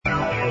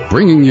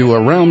bringing you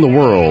around the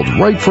world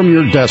right from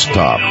your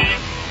desktop.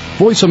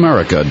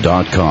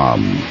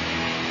 VoiceAmerica.com.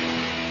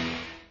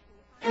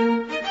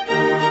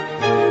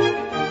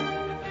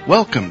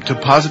 Welcome to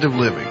Positive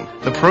Living,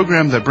 the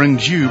program that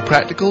brings you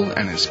practical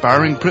and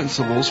inspiring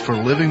principles for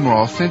living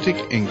more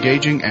authentic,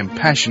 engaging, and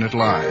passionate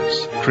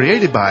lives.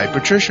 Created by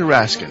Patricia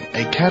Raskin,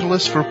 a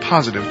catalyst for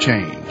positive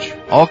change.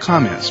 All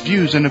comments,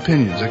 views, and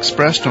opinions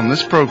expressed on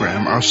this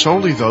program are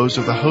solely those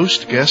of the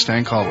host, guest,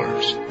 and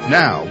callers.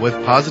 Now,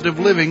 with Positive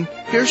Living,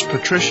 here's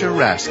Patricia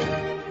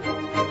Raskin.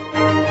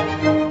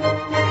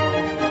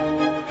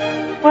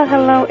 Well,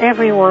 hello,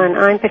 everyone.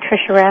 I'm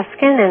Patricia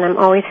Raskin, and I'm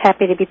always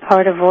happy to be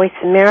part of Voice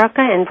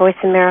America and Voice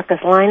America's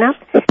lineup,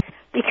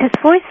 because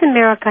Voice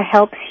America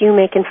helps you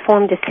make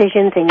informed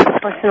decisions in your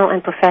personal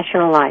and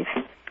professional life.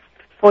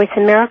 Voice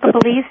America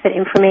believes that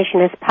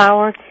information is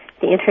power,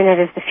 the Internet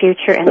is the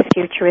future, and the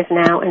future is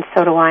now, and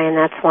so do I, and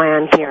that's why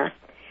I'm here.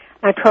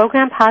 My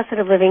program,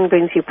 Positive Living,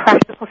 brings you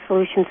practical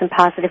solutions and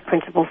positive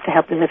principles to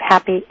help you live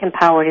happy,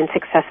 empowered, and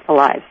successful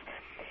lives.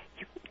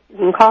 You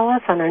can call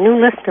us on our new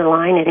listener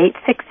line at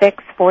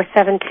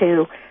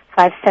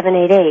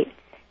 866-472-5788.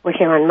 We're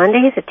here on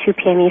Mondays at 2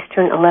 p.m.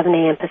 Eastern, 11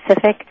 a.m.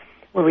 Pacific,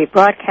 where we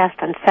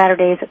broadcast on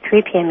Saturdays at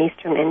 3 p.m.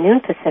 Eastern and noon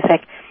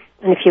Pacific.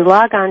 And if you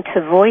log on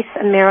to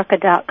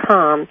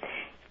voiceamerica.com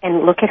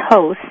and look at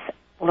hosts,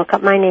 look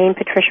up my name,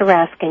 Patricia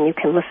Raskin, you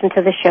can listen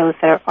to the shows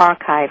that are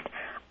archived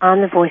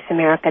on the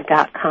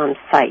voiceamerica.com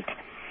site.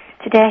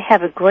 Today I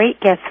have a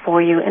great guest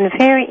for you and a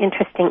very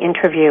interesting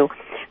interview.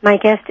 My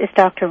guest is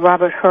Dr.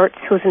 Robert Hertz,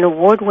 who's an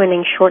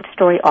award-winning short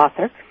story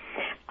author,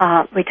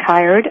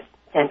 retired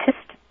dentist,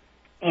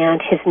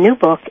 and his new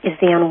book is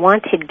The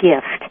Unwanted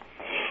Gift.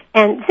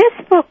 And this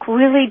book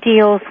really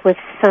deals with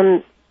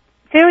some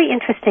very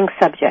interesting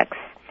subjects.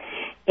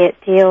 It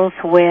deals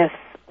with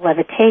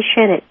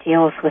levitation, it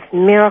deals with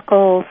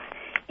miracles,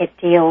 it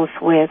deals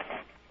with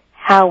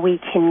how we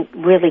can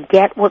really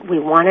get what we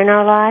want in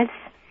our lives.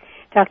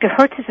 Dr.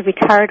 Hertz is a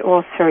retired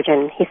oral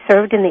surgeon. He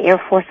served in the Air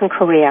Force in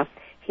Korea.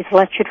 He's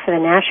lectured for the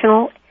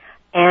National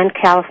and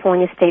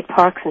California State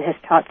Parks and has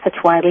taught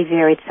such widely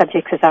varied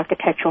subjects as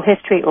architectural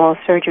history, oral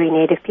surgery,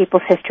 Native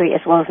peoples history,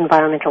 as well as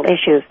environmental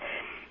issues.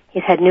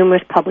 He's had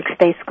numerous public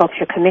space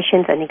sculpture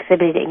commissions and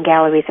exhibited in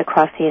galleries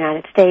across the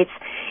United States,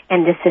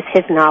 and this is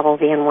his novel,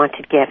 The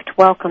Unwanted Gift.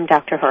 Welcome,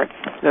 Dr. Hertz.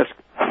 Yes.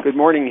 Good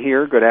morning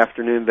here. Good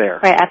afternoon there.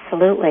 Right,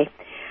 absolutely.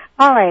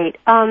 All right.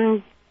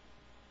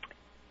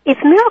 If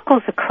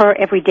miracles occur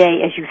every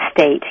day, as you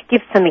state,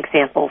 give some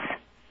examples.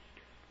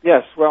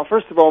 Yes. Well,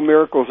 first of all,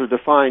 miracles are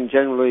defined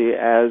generally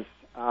as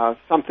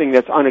something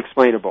that's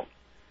unexplainable.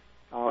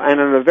 And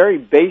on a very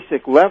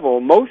basic level,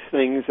 most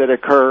things that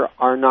occur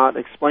are not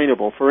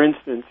explainable. For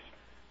instance,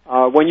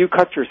 when you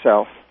cut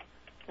yourself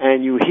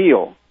and you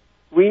heal,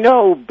 we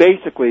know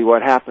basically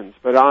what happens,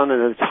 but on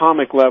an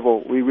atomic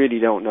level, we really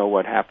don't know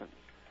what happens.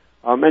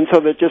 And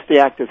so that just the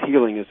act of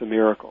healing is a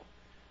miracle.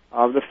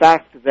 The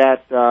fact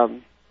that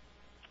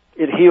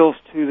it heals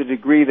to the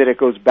degree that it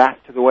goes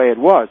back to the way it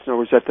was, in other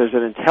words, that there's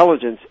an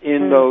intelligence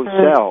in those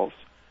cells,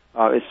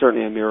 is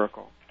certainly a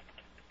miracle.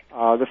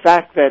 The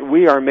fact that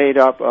we are made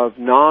up of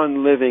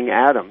non-living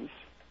atoms,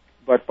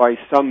 but by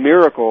some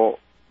miracle,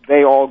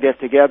 they all get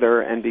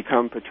together and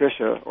become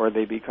Patricia, or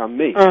they become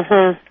me.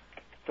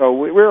 So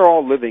we're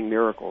all living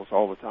miracles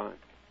all the time.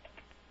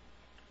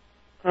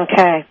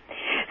 Okay.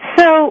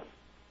 So,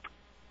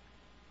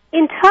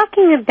 in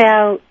talking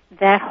about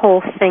that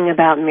whole thing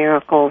about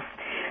miracles,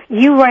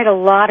 you write a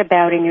lot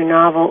about in your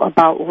novel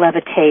about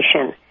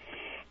levitation.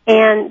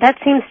 And that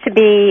seems to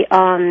be,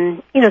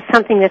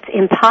 something that's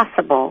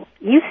impossible.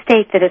 You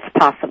state that it's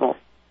possible.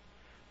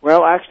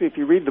 Well, actually, if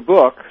you read the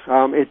book,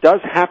 it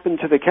does happen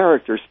to the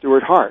character,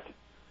 Stuart Hart.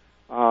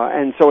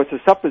 And so it's a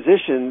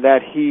supposition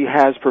that he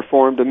has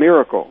performed a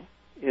miracle.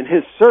 In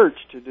his search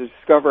to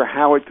discover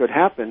how it could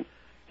happen,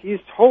 he's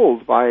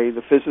told by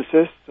the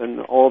physicists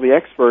and all the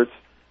experts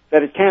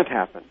that it can't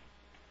happen.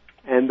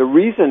 And the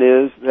reason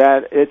is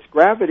that it's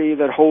gravity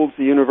that holds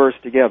the universe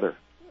together.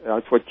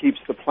 It's what keeps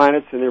the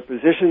planets in their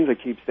positions.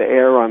 It keeps the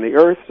air on the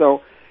Earth.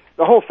 So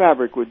the whole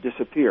fabric would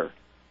disappear.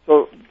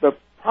 So the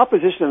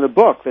proposition in the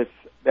book that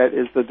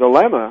is the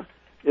dilemma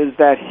is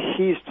that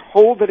he's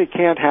told that it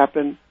can't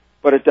happen,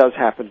 but it does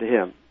happen to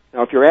him.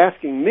 Now, if you're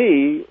asking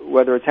me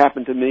whether it's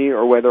happened to me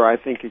or whether I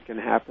think it can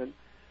happen,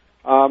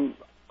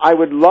 I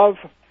would love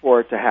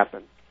for it to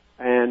happen.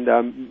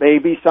 And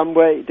maybe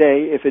someday,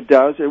 if it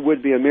does, it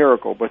would be a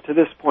miracle. But to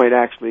this point,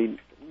 actually,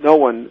 no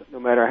one, no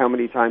matter how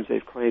many times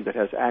they've claimed it,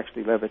 has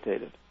actually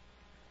levitated.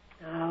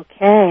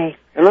 Okay.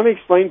 And let me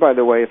explain, by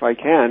the way, if I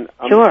can,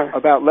 sure,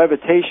 about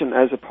levitation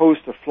as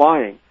opposed to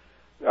flying.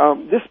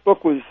 This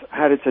book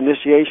had its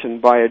initiation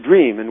by a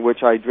dream in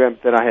which I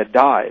dreamt that I had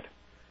died.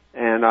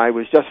 And I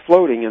was just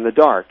floating in the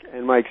dark.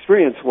 And my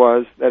experience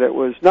was that it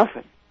was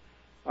nothing.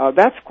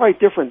 That's quite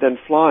different than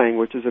flying,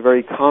 which is a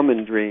very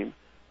common dream.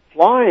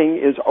 Flying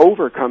is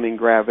overcoming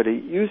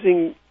gravity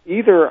using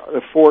either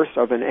the force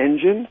of an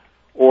engine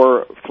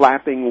or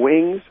flapping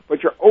wings,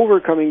 but you're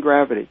overcoming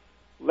gravity.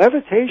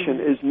 Levitation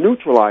is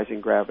neutralizing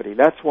gravity.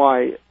 That's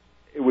why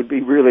it would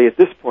be really, at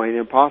this point,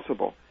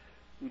 impossible.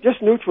 You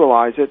just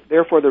neutralize it,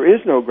 therefore there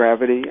is no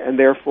gravity, and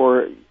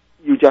therefore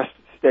you just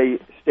stay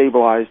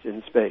stabilized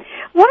in space.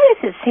 Why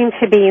does it seem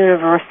to be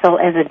universal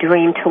as a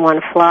dream to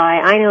want to fly?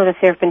 I know that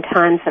there have been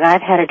times that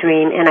I've had a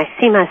dream and I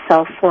see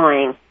myself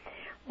flying.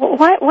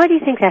 Why do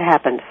you think that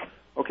happens?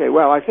 Okay,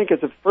 well, I think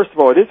first of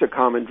all, it is a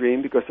common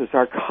dream because it's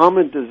our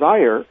common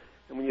desire,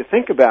 and when you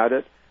think about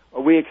it,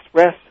 we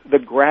express the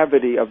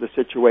gravity of the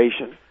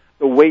situation,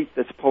 the weight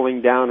that's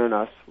pulling down on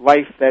us,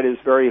 life that is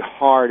very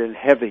hard and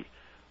heavy.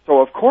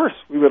 So, of course,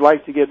 we would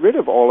like to get rid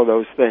of all of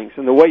those things,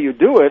 and the way you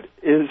do it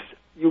is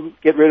you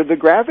get rid of the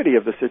gravity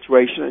of the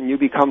situation and you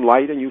become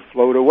light and you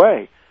float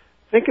away.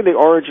 Think of the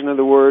origin of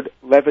the word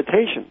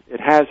levitation. It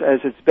has as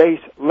its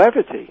base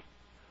levity,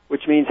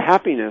 which means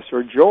happiness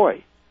or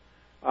joy.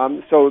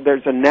 So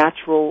there's a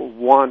natural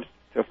want,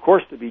 of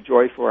course, to be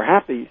joyful or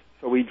happy,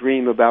 so we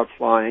dream about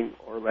flying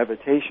or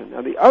levitation.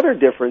 Now, the other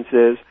difference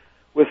is,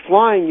 with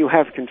flying, you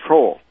have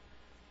control.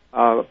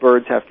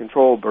 Birds have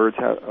control.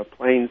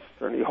 Planes,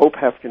 certainly hope,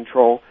 have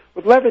control.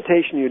 With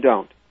levitation, you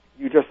don't.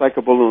 You just like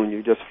a balloon.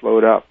 You just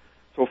float up.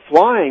 So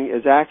flying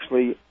is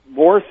actually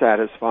more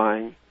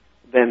satisfying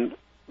than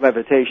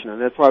levitation,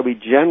 and that's why we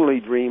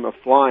generally dream of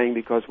flying,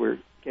 because we're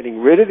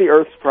getting rid of the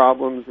Earth's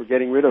problems, we're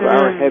getting rid of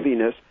our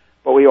heaviness,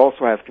 but we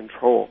also have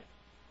control.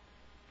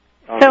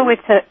 So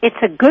it's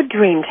a good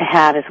dream to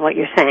have, is what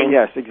you're saying.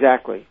 Yes,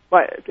 exactly.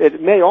 But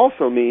it may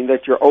also mean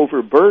that you're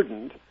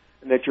overburdened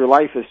and that your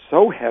life is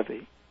so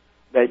heavy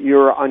that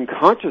you're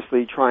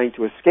unconsciously trying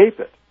to escape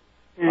it.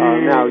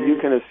 Now, you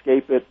can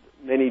escape it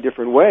many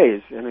different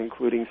ways, and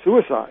including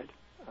suicide.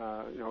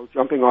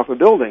 Jumping off a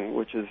building,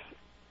 which is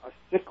a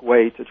sick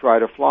way to try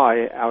to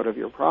fly out of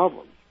your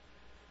problems.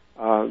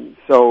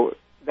 So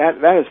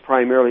that is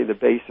primarily the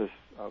basis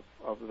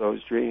of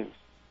those dreams.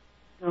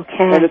 Okay.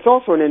 And it's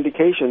also an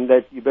indication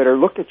that you better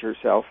look at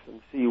yourself and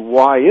see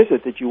why is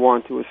it that you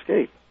want to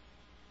escape.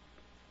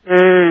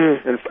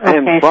 And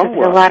from so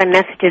there's a lot of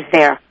messages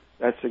there.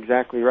 That's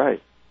exactly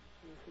right.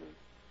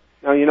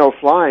 Now,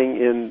 flying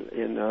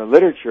in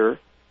literature,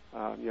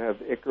 you have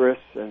Icarus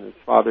and his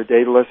father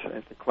Daedalus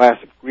and the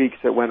classic Greeks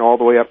that went all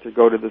the way up to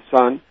go to the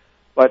sun.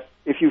 But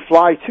if you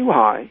fly too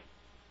high,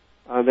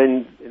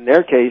 then in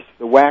their case,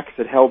 the wax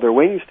that held their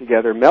wings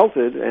together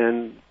melted,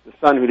 and the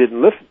son, who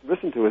didn't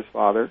listen to his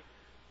father,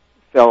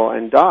 fell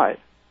and died.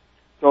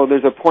 So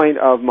there's a point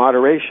of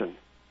moderation,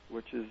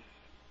 which is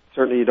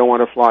certainly you don't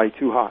want to fly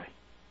too high.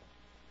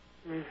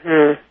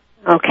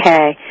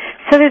 Okay.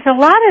 So there's a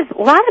lot of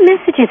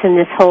messages in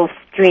this whole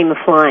stream of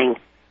flying.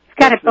 It's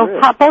got it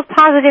both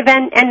positive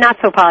and not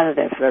so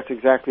positive. That's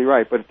exactly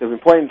right. But the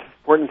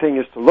important thing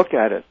is to look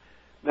at it.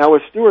 Now,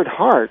 with Stuart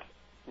Hart,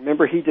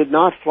 remember, he did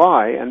not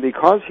fly, and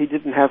because he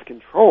didn't have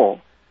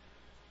control,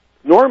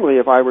 normally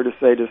if I were to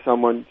say to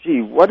someone,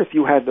 gee, what if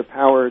you had the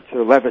power to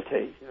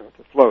levitate,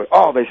 to float?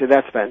 Oh, they say,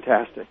 that's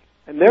fantastic.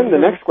 And then the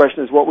next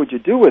question is, what would you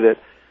do with it?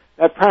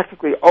 That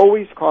practically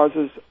always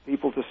causes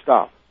people to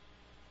stop.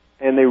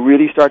 And they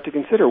really start to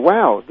consider,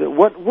 wow,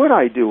 what would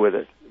I do with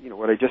it?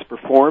 Would I just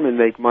perform and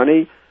make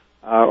money,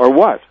 or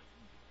what?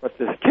 But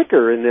the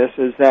kicker in this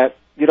is that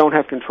you don't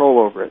have control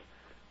over it.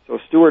 So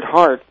Stuart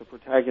Hart, the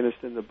protagonist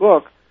in the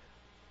book,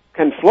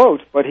 can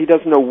float, but he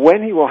doesn't know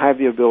when he will have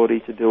the ability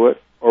to do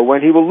it or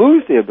when he will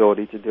lose the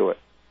ability to do it.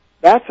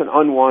 That's an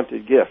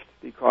unwanted gift,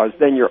 because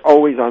then you're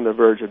always on the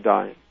verge of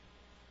dying.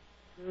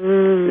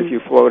 If you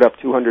float up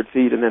 200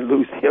 feet and then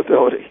lose the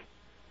ability.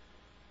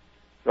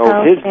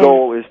 So his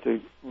goal is to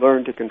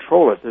learn to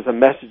control it. There's a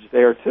message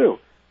there, too,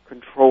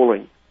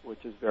 controlling,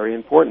 which is very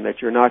important,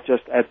 that you're not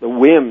just at the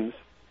whims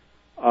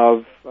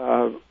of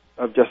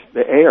just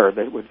the air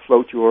that would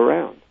float you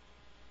around.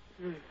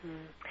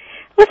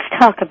 Let's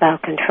talk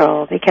about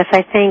control, because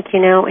I think,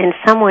 in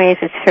some ways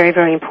it's very,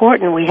 very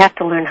important. We have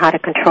to learn how to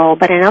control,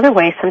 but in other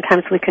ways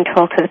sometimes we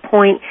control to the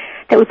point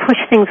that we push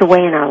things away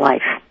in our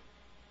life.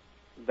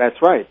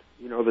 That's right.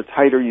 The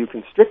tighter you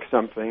constrict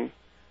something,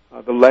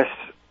 the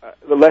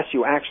less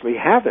you actually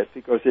have it,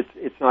 because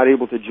it's not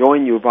able to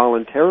join you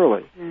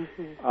voluntarily.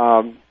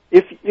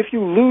 If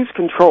you lose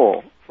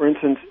control, for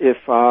instance, if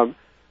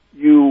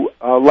you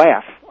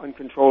laugh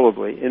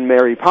uncontrollably in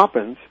Mary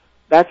Poppins,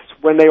 that's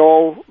when they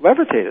all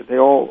levitated. They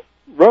all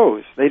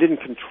rose. They didn't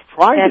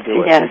try to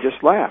do it. They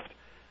just laughed.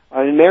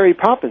 In Mary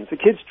Poppins, the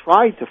kids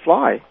tried to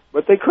fly,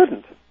 but they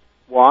couldn't.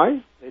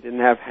 Why? They didn't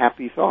have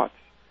happy thoughts.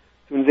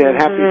 As soon as they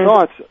had happy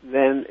thoughts,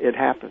 then it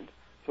happened.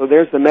 So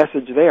there's the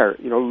message there.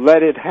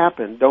 Let it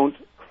happen. Don't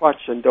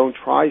clutch and don't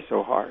try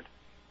so hard.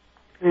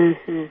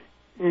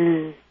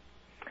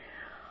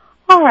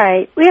 All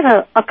right. We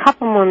have a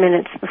couple more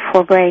minutes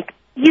before break.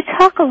 You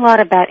talk a lot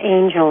about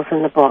angels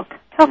in the book.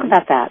 Talk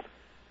about that.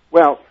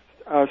 Well,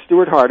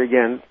 Stuart Hart,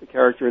 again, the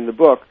character in the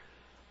book,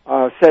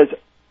 says,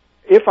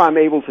 if I'm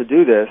able to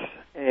do this,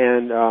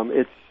 and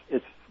it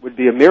would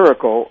be a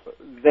miracle,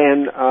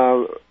 then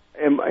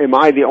am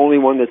I the only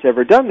one that's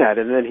ever done that?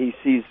 And then he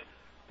sees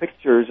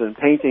pictures and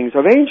paintings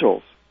of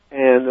angels.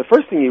 And the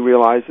first thing he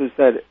realizes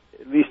that,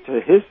 at least to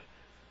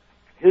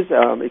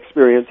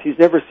experience, he's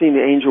never seen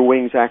the angel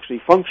wings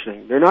actually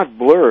functioning. They're not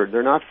blurred.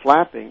 They're not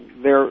flapping.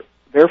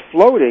 They're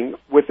floating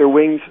with their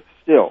wings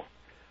still.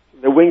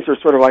 The wings are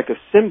sort of like a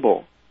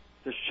symbol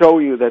to show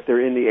you that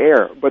they're in the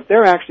air, but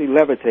they're actually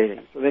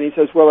levitating. So then he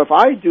says, well, if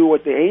I do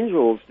what the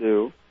angels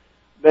do,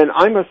 then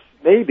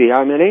maybe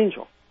I'm an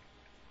angel.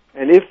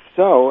 And if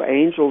so,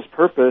 angels'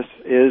 purpose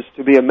is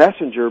to be a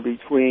messenger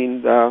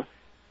between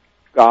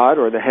God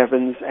or the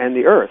heavens and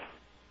the earth.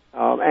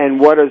 And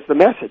what is the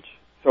message?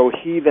 So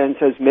he then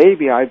says,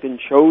 maybe I've been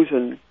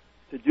chosen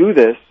to do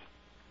this,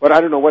 but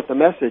I don't know what the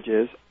message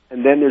is.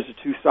 And then there's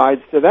two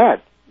sides to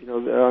that.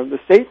 The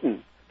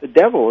Satan, the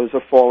devil, is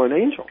a fallen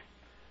angel.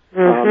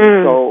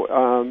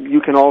 So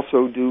you can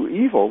also do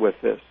evil with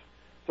this.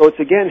 So it's,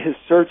 again, his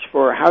search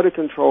for how to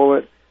control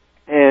it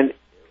and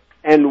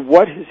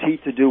what is he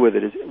to do with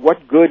it?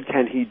 What good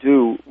can he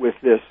do with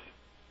this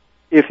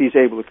if he's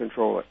able to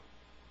control it?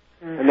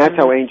 And that's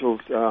how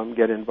angels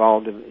get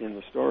involved in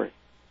the story.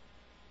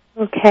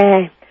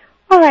 Okay.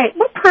 All right.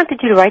 What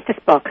prompted you to write this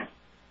book?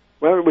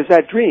 Well, it was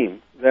that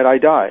dream that I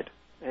died.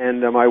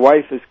 And my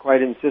wife is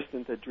quite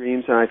insistent that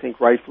dreams, and I think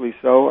rightfully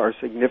so, are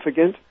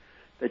significant,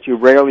 that you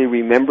rarely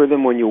remember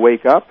them when you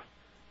wake up,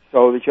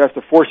 so that you have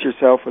to force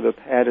yourself with a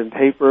pad and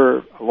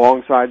paper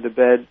alongside the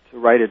bed to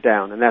write it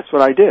down. And that's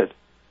what I did.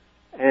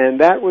 And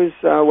that was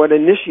what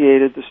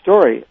initiated the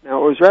story.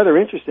 Now, it was rather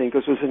interesting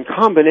because it was in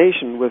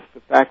combination with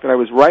the fact that I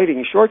was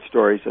writing short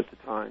stories at the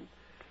time.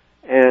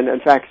 And, in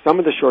fact, some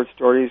of the short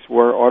stories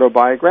were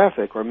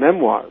autobiographic or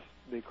memoirs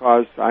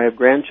because I have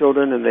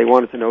grandchildren and they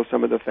wanted to know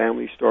some of the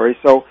family stories.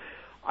 So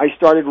I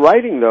started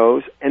writing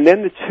those, and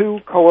then the two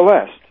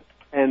coalesced.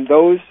 And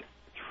those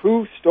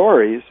true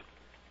stories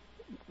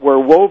were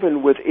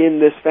woven within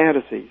this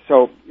fantasy.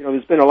 So,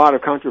 there's been a lot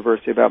of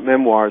controversy about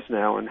memoirs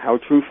now and how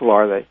truthful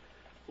are they.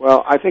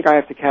 Well, I think I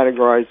have to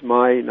categorize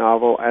my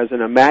novel as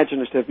an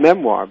imaginative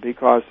memoir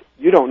because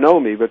you don't know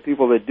me, but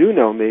people that do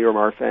know me or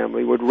our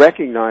family would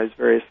recognize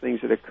various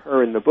things that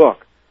occur in the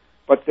book.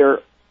 But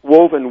they're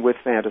woven with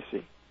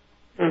fantasy,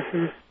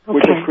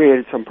 which has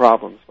created some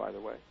problems, by the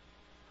way.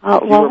 You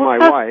were my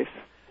wife.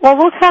 Well,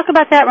 we'll talk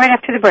about that right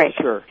after the break.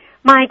 Sure.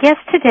 My guest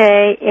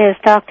today is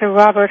Dr.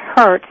 Robert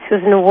Hertz,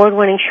 who's an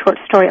award-winning short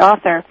story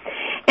author.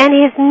 And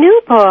his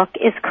new book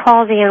is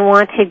called The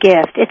Unwanted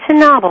Gift. It's a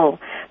novel,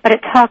 but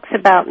it talks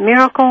about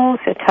miracles,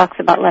 it talks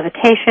about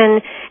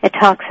levitation, it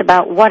talks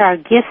about what our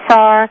gifts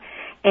are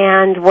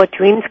and what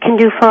dreams can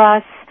do for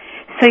us.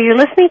 So you're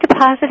listening to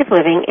Positive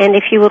Living, and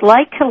if you would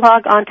like to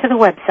log on to the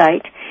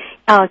website,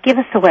 give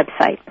us the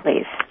website,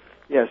 please.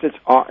 Yes, it's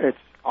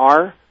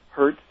R.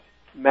 Hertz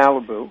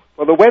Malibu.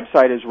 Well, the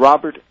website is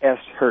Robert S.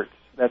 Hertz.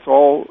 That's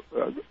all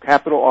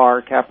capital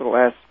R, capital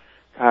S,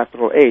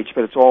 capital H,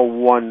 but it's all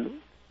one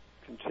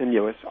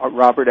continuous,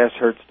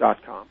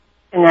 robertshertz.com.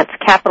 And that's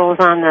capitals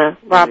on the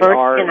Robert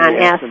and on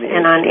S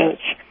and on H.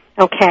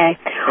 Okay.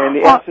 And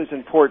the S is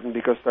important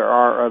because there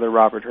are other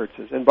Robert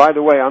Hertzes. And by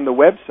the way, on the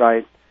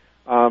website,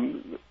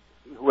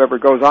 whoever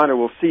goes on it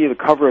will see the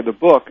cover of the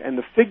book, and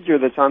the figure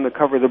that's on the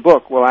cover of the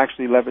book will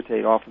actually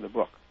levitate off of the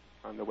book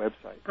on the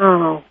website.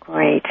 Oh,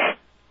 great.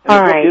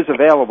 And the book is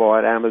available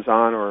at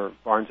Amazon or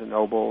Barnes &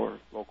 Noble or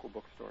local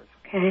bookstores.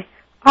 Okay.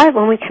 All right,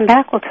 when we come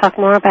back, we'll talk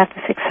more about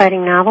this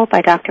exciting novel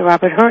by Dr.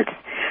 Robert Hertz.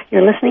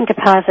 You're listening to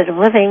Positive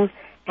Living,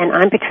 and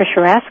I'm Patricia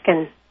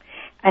Raskin.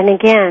 And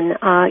again,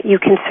 you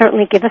can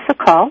certainly give us a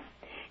call,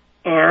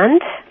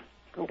 and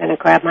I'm going to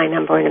grab my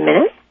number in a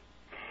minute.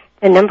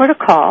 The number to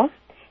call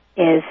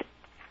is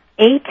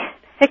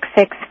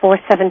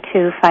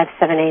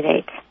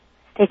 866-472-5788.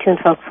 Stay tuned,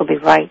 folks. We'll be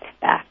right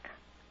back.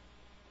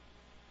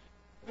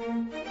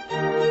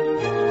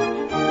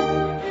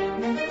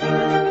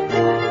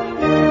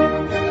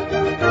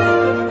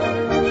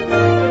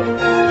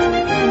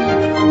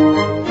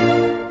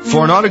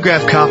 For an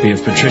autographed copy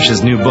of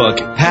Patricia's new book,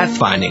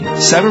 Pathfinding,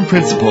 7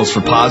 Principles for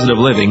Positive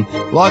Living,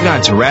 log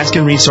on to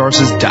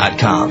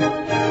RaskinResources.com.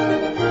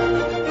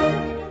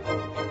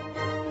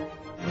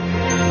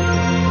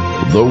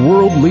 The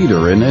world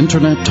leader in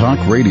Internet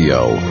Talk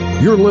Radio.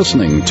 You're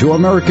listening to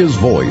America's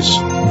Voice,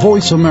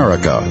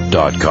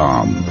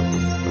 VoiceAmerica.com.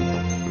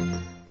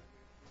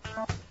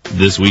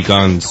 This week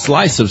on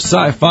Slice of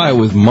Sci-Fi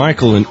with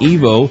Michael and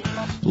Evo,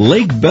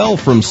 Lake Bell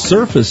from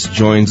Surface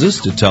joins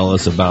us to tell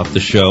us about the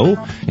show,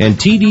 and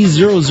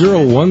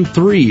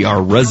TD0013,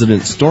 our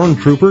resident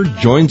stormtrooper,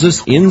 joins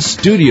us in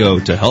studio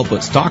to help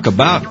us talk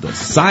about the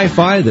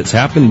sci-fi that's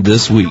happened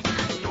this week.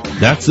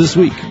 That's this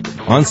week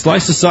on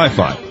Slice of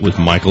Sci-Fi with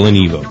Michael and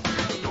Evo.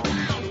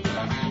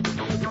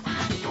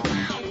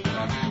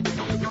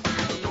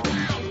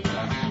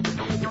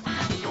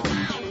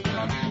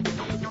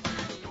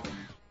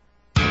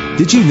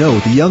 Did you know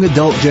the young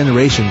adult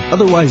generation,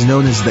 otherwise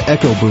known as the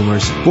Echo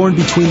Boomers, born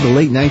between the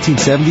late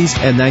 1970s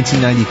and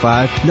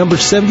 1995, number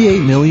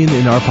 78 million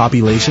in our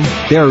population?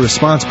 They are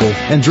responsible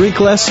and drink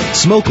less,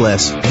 smoke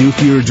less, do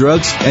fewer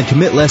drugs, and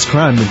commit less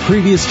crime than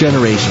previous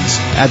generations.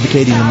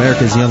 Advocating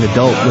America's Young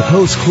Adult with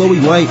hosts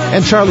Chloe White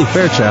and Charlie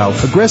Fairchild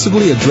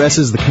aggressively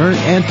addresses the current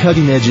and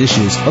cutting-edge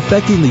issues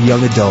affecting the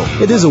young adult.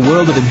 It is a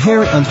world of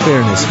inherent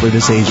unfairness for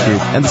this age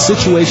group, and the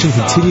situation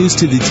continues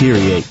to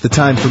deteriorate. The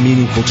time for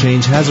meaningful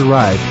change has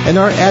arrived, and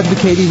our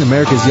Advocating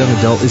America's Young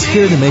Adult is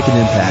here to make an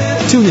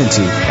impact. Tune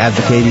into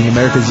Advocating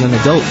America's Young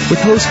Adult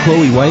with host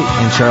Chloe White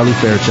and Charlie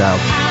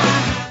Fairchild.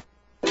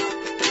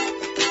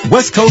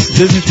 West Coast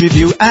Business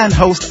Review and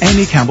host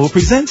Amy Campbell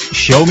presents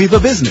Show Me the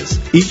Business.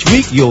 Each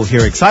week, you'll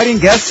hear exciting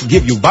guests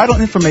give you vital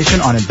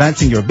information on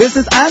advancing your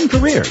business and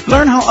career.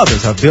 Learn how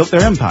others have built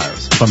their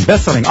empires, from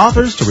best-selling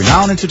authors to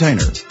renowned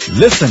entertainers.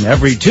 Listen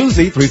every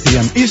Tuesday, 3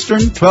 p.m.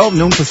 Eastern, 12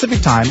 noon Pacific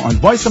Time on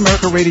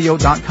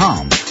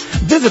VoiceAmericaRadio.com.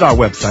 Visit our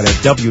website at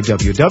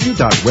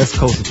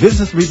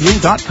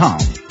www.westcoastbusinessreview.com.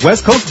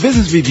 West Coast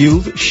Business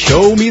Review's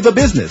Show Me the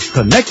Business,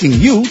 connecting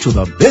you to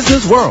the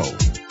business world.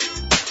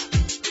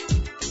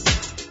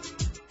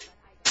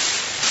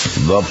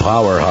 The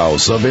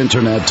powerhouse of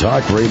Internet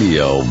Talk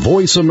Radio,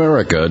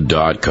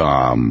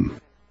 VoiceAmerica.com.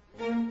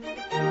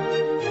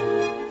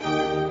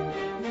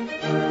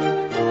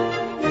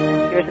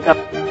 Years ago.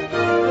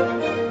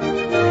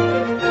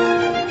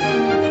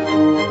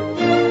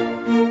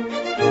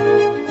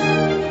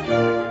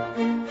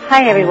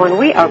 Hi, everyone.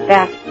 We are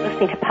back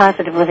listening to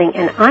Positive Living,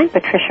 and I'm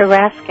Patricia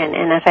Raskin.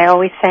 And as I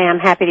always say, I'm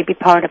happy to be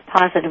part of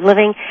Positive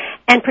Living,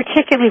 and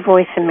particularly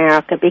Voice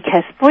America,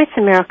 because Voice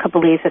America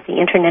believes that the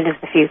Internet is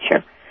the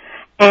future,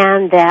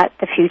 and that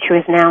the future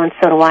is now, and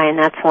so do I, and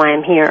that's why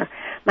I'm here.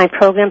 My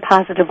program,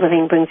 Positive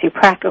Living, brings you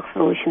practical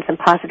solutions and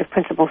positive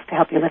principles to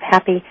help you live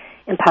happy,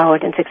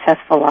 empowered, and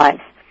successful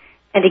lives.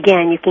 And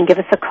again, you can give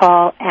us a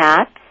call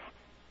at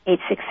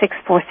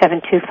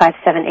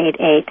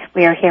 866-472-5788.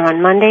 We are here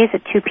on Mondays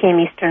at 2 p.m.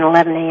 Eastern,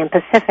 11 a.m.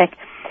 Pacific,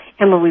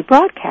 and we'll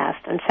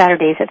rebroadcast on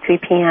Saturdays at 3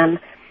 p.m.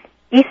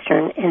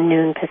 Eastern and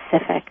noon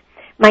Pacific.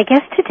 My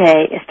guest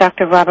today is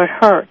Dr. Robert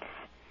Hertz,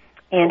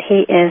 and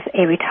he is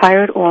a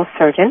retired oral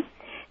surgeon,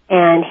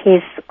 and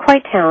he's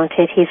quite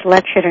talented. He's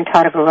lectured and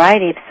taught a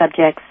variety of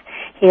subjects.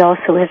 He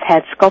also has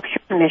had sculpture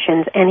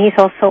commissions, and he's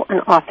also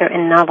an author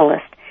and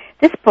novelist.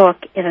 This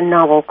book is a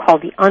novel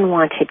called The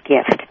Unwanted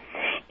Gift,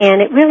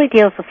 and it really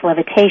deals with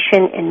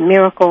levitation and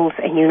miracles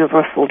and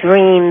universal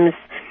dreams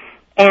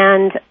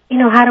and,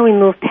 how do we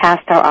move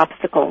past our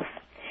obstacles.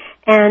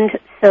 And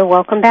so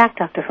welcome back,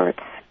 Dr. Hertz.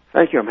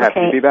 Thank you. I'm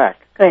happy to be back.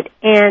 Good.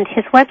 And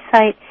his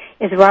website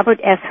is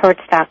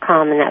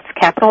robertshertz.com, and that's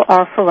capital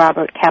R for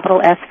Robert,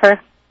 capital S for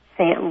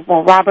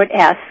Robert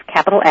S,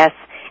 capital S,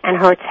 and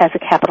Hertz has a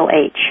capital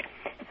H,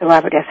 so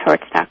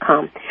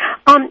robertshertz.com.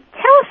 Tell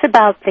us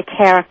about the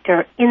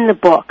character in the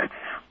book,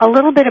 a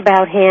little bit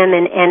about him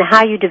and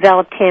how you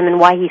developed him and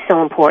why he's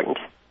so important.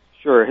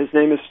 Sure. His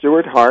name is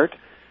Stuart Hart.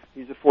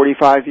 He's a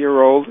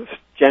 45-year-old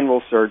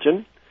general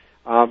surgeon,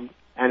 and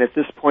at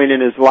this point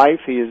in his life,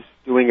 he is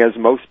doing as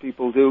most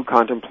people do,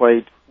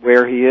 contemplate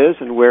where he is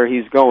and where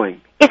he's going.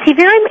 Is he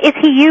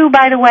you,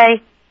 by the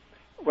way?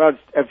 Well,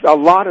 a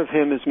lot of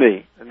him is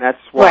me, and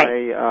that's why,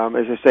 right.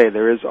 As I say,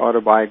 there is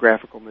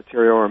autobiographical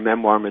material or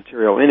memoir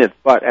material in it.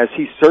 But as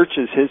he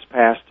searches his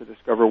past to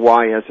discover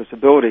why he has this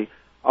ability,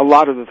 a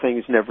lot of the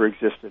things never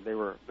existed. They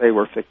were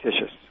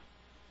fictitious.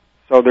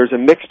 So there's a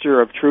mixture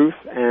of truth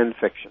and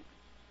fiction.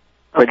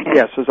 But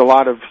yes, there's a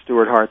lot of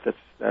Stuart Hart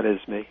that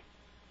is me.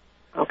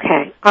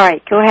 Okay. All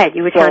right. Go ahead.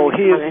 You were telling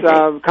me.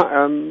 So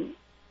he's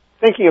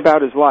thinking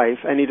about his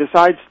life, and he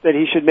decides that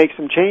he should make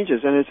some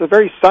changes. And it's a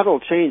very subtle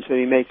change that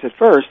he makes at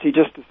first. He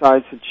just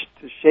decides to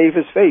shave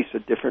his face a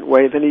different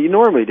way than he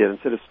normally did.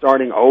 Instead of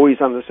starting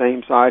always on the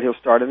same side, he'll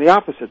start on the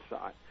opposite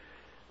side.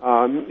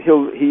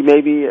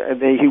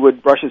 He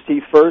would brush his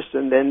teeth first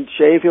and then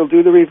shave. He'll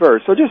do the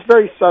reverse. So just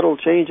very subtle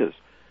changes.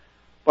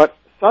 But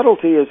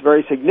subtlety is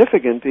very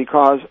significant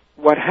because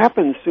what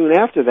happens soon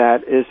after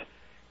that is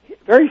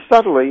very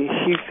subtly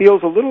he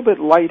feels a little bit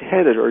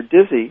lightheaded or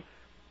dizzy.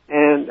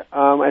 And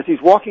as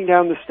he's walking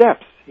down the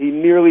steps, he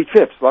nearly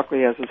trips. Luckily,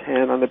 he has his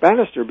hand on the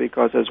banister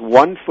because as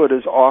one foot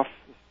is off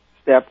the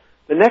step,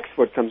 the next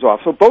foot comes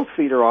off. So both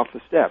feet are off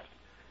the steps.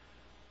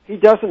 He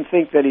doesn't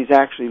think that he's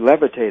actually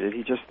levitated.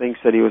 He just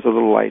thinks that he was a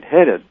little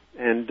lightheaded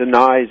and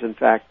denies, in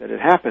fact, that it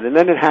happened. And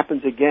then it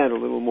happens again a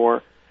little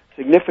more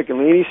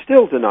significantly, and he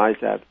still denies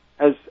that,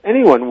 as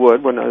anyone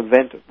would when an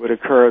event would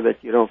occur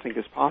that you don't think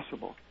is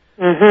possible.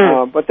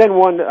 Mm-hmm. But then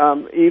one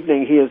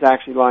evening, he is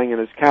actually lying on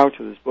his couch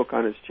with his book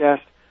on his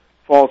chest,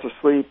 falls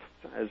asleep,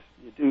 as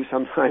you do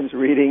sometimes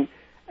reading,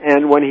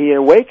 and when he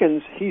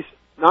awakens, he's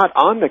not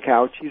on the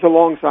couch, he's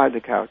alongside the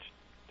couch,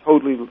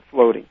 totally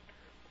floating.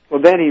 So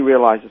then he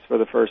realizes for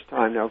the first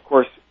time. Now, of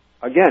course,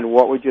 again,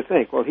 what would you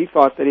think? Well, he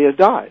thought that he had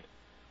died.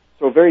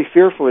 So very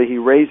fearfully, he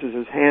raises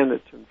his hand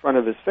that's in front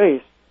of his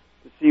face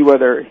to see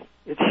whether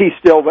he's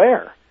still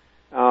there.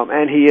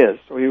 And he is.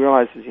 So he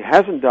realizes he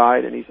hasn't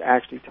died, and he's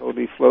actually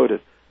totally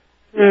floated.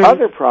 The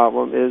other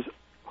problem is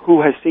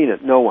who has seen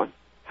it? No one.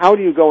 How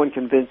do you go and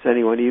convince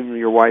anyone, even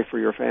your wife or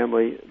your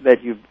family,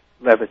 that you've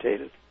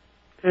levitated?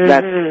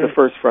 That's the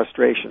first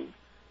frustration.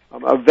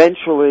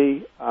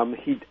 Eventually,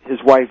 his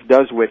wife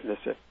does witness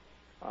it.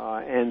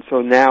 And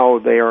so now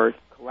they are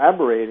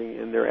collaborating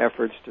in their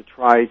efforts to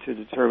try to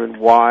determine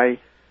why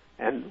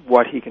and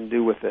what he can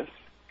do with this.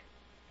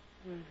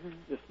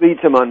 This leads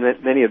him on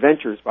many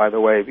adventures, by the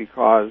way,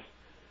 because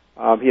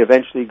he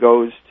eventually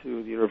goes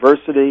to the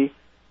university.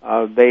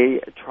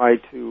 They try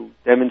to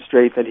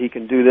demonstrate that he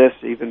can do this,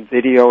 even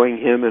videoing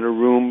him in a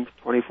room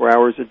 24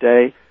 hours a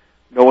day.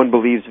 No one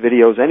believes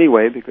videos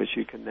anyway because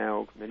you can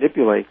now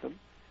manipulate them.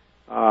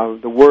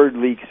 The word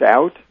leaks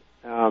out.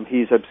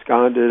 He's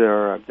absconded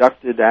or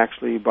abducted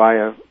actually by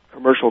a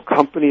commercial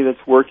company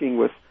that's working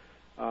with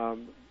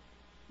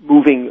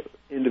moving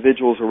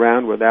individuals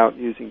around without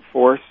using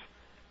force.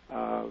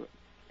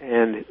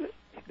 And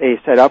they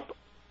set up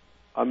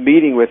a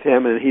meeting with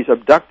him, and he's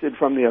abducted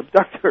from the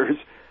abductors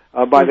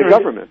by the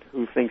government,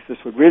 who thinks this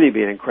would really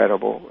be an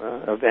incredible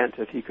event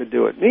if he could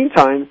do it.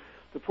 Meantime,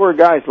 the poor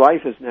guy's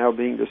life is now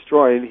being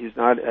destroyed. He's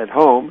not at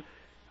home.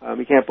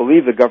 He can't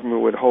believe the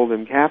government would hold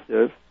him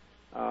captive,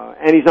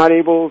 and he's not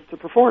able to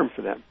perform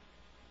for them.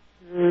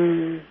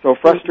 So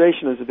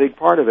frustration is a big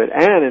part of it.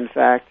 And, in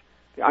fact,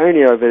 the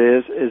irony of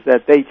it is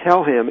that they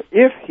tell him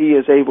if he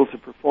is able to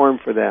perform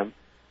for them,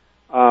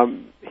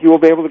 he will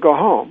be able to go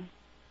home.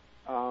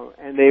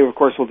 And they, of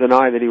course, will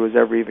deny that he was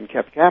ever even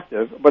kept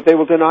captive, but they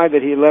will deny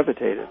that he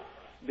levitated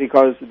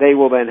because they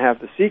will then have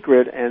the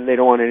secret and they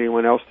don't want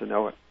anyone else to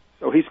know it.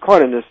 So he's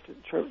caught in this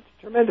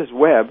tremendous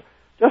web,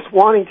 just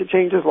wanting to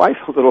change his life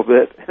a little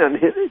bit, and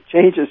it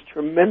changes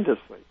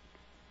tremendously.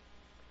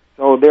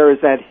 So there is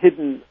that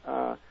hidden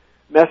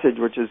message,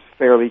 which is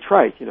fairly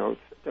trite. You know,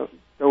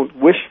 don't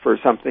wish for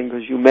something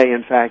because you may,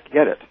 in fact,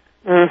 get it.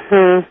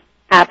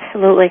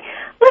 Absolutely.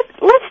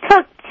 Let's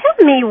talk.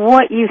 Tell me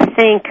what you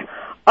think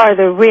are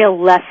the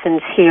real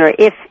lessons here.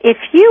 If this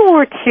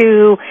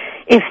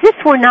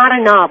were not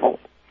a novel,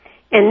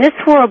 and this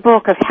were a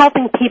book of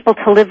helping people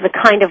to live the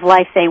kind of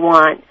life they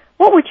want,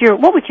 what would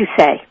you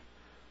say?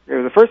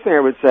 The first thing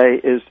I would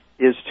say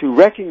is to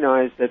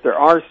recognize that there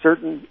are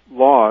certain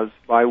laws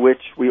by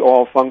which we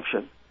all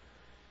function,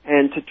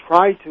 and to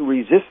try to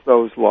resist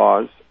those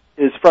laws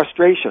is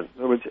frustration. In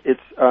other words,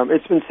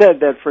 it's been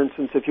said that, for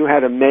instance, if you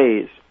had a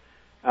maze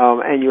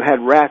and you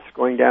had rats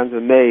going down to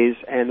the maze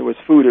and there was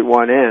food at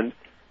one end,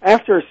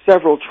 after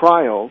several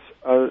trials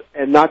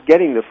and not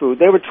getting the food,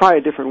 they would try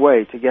a different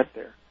way to get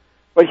there.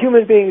 But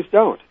human beings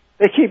don't.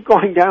 They keep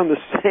going down the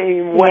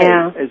same way.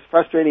 As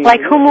frustrating like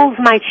Who Moves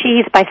My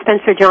Cheese by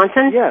Spencer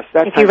Johnson? Yes.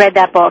 If you read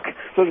that book.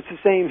 So it's the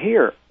same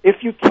here. If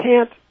you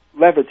can't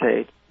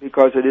levitate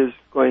because it is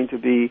going to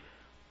be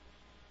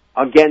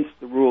against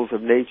the rules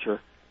of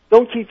nature,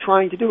 don't keep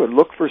trying to do it.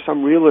 Look for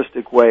some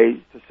realistic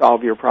way to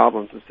solve your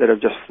problems instead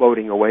of just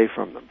floating away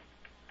from them.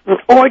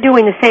 Or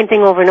doing the same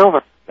thing over and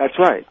over. That's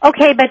right.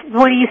 Okay, but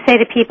what do you say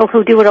to people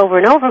who do it over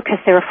and over because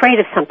they're afraid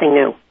of something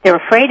new? They're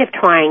afraid of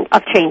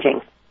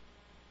changing.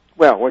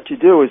 Well, what you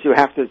do is you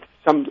have to,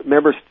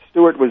 remember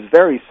Stewart was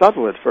very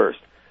subtle at first.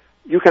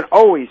 You can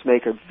always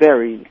make a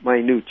very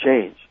minute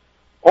change.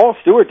 All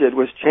Stewart did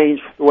was change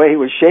the way he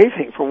was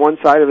shaving from one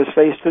side of his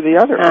face to the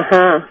other.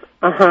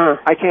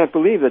 I can't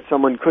believe that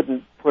someone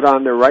couldn't put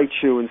on their right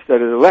shoe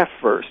instead of the left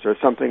first or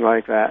something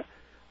like that.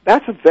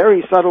 That's a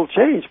very subtle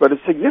change, but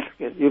it's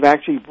significant. You've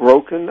actually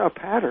broken a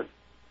pattern.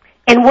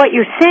 And what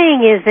you're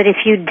saying is that if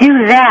you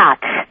do that,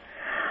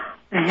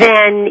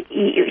 then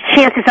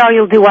chances are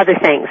you'll do other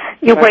things.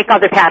 You'll break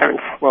other patterns.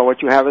 Well,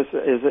 what you have is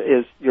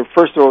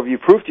first of all, you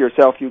prove to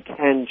yourself you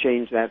can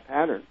change that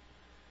pattern.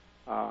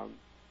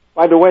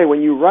 By the way,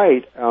 when you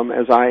write,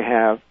 as I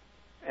have,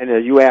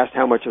 and you asked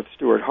how much of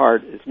Stuart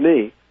Hart is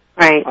me,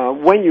 right?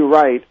 When you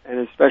write,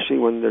 and especially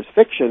when there's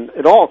fiction,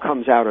 it all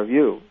comes out of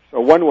you. So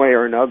one way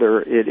or another,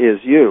 it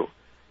is you.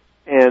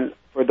 And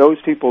for those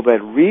people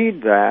that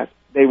read that,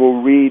 they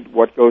will read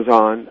what goes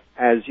on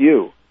as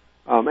you.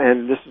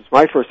 And this is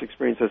my first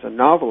experience as a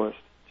novelist,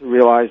 to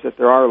realize that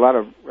there are a lot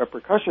of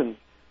repercussions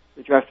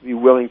that you have to be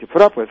willing to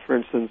put up with. For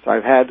instance,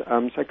 I've had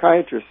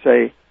psychiatrists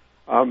say,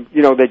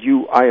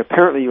 that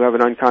apparently you have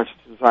an unconscious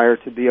desire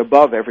to be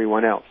above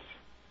everyone else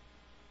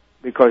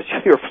because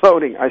you're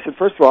floating. I said,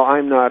 first of all,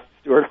 I'm not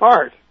Stuart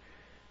Hart.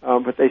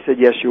 But they said,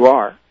 yes, you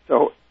are.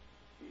 So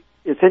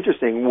it's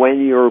interesting.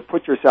 When you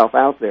put yourself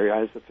out there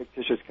as a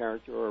fictitious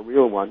character or a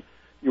real one,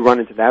 you run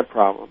into that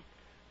problem.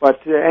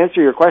 But to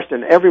answer your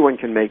question, everyone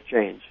can make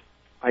change.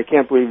 I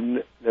can't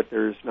believe that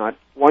there's not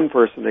one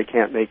person that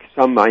can't make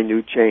some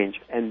minute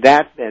change. And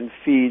that then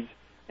feeds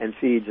and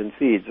feeds and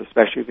feeds,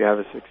 especially if you have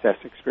a success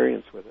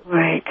experience with it.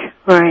 Right.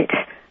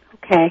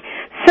 Okay.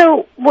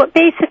 So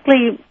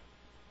basically,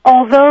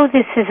 although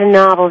this is a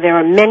novel, there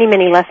are many,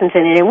 many lessons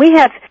in it. And we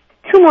have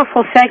 2 more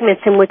full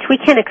segments in which we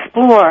can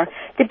explore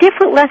the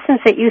different lessons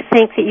that you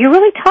think that you're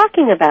really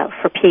talking about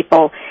for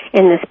people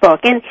in this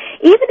book. And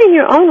even in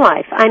your own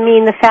life, I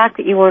mean, the fact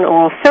that you were an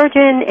oral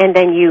surgeon and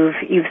then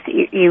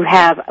you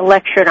have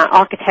lectured on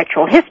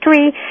architectural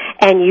history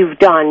and you've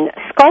done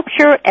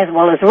sculpture as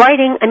well as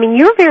writing. I mean,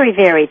 you're very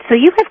varied. So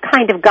you have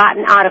kind of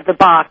gotten out of the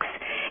box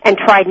and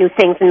tried new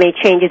things and made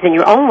changes in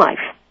your own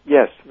life.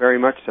 Yes, very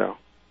much so.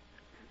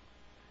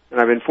 And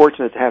I've been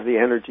fortunate to have the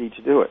energy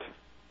to do it.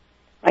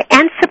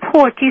 And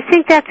support. Do you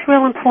think that's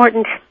real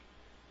important?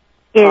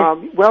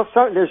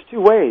 There's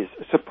 2 ways.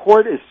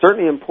 Support is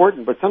certainly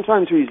important, but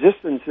sometimes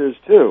resistance is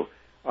too.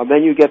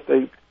 Then you get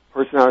the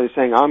personality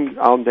saying,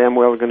 I'm damn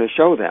well going to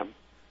show them.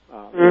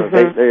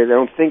 They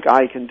don't think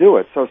I can do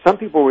it. So some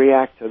people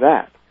react to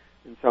that,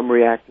 and some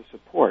react to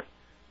support.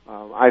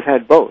 I've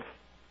had both.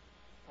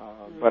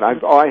 But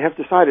I have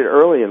decided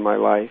early in my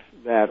life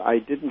that I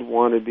didn't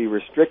want to be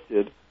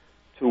restricted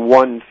to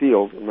one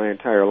field in my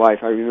entire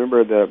life. I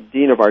remember the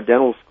dean of our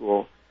dental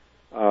school,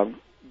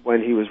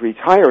 when he was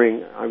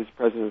retiring, I was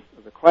president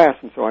of the class,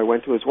 and so I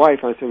went to his wife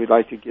and I said, we'd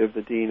like to give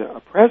the dean a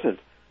present.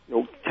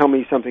 Tell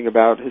me something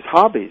about his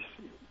hobbies.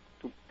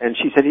 And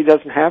she said, he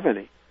doesn't have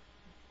any.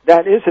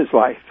 That is his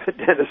life,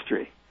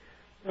 dentistry.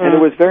 And it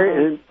was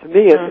to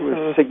me, it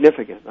was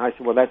significant. I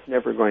said, well, that's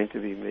never going to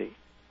be me.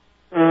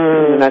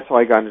 And that's how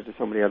I got into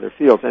so many other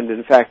fields. And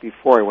in fact,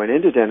 before I went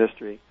into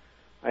dentistry,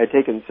 I had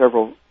taken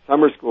several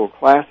summer school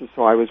classes,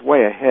 so I was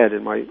way ahead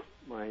in my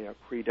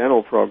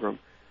pre-dental program.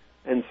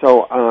 And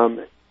so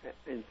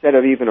instead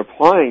of even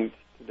applying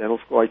to dental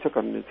school, I took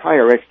an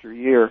entire extra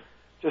year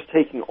just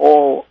taking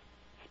all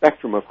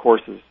spectrum of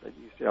courses at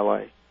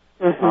UCLA.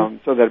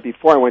 So that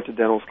before I went to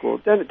dental school,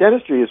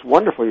 dentistry is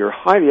wonderful. You're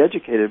highly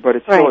educated, but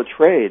it's still a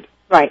trade.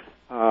 Right.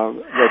 So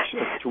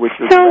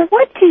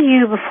what do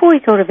you, before we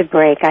go to the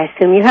break, I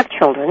assume you have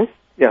children.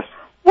 Yes.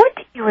 What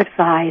do you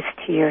advise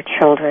to your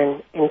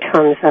children in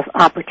terms of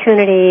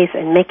opportunities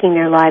and making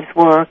their lives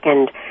work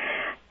and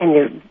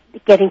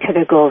getting to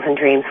their goals and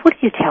dreams? What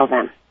do you tell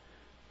them?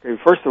 Okay,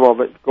 first of all,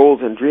 the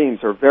goals and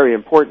dreams are very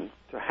important.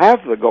 To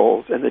have the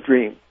goals and the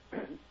dreams,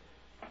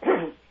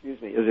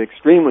 is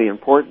extremely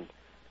important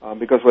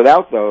because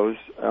without those,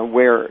 how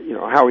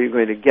are you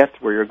going to get to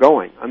where you're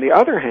going? On the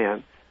other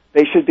hand,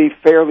 they should be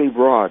fairly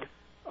broad.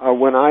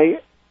 When I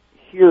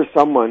hear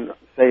someone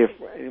say,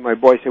 if my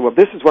boys say, well,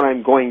 this is what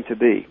I'm going to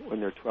be when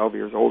they're 12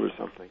 years old or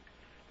something,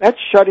 that's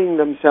shutting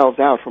themselves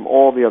out from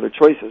all the other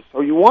choices.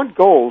 So you want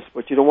goals,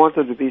 but you don't want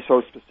them to be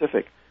so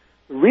specific.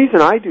 The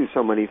reason I do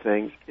so many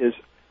things is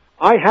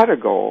I had a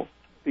goal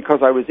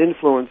because I was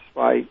influenced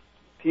by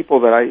people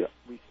that I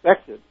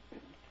respected.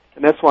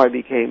 And that's why I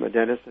became a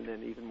dentist and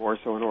then even more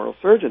so an oral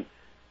surgeon.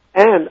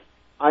 And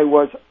I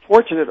was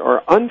fortunate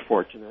or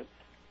unfortunate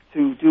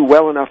to do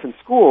well enough in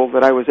school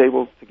that I was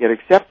able to get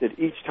accepted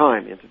each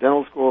time into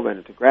dental school, then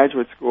into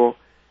graduate school.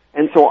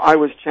 And so I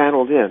was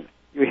channeled in.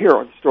 You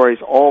hear stories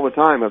all the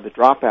time of the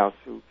dropouts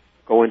who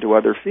go into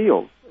other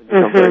fields and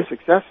become very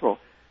successful.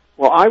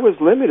 Well, I was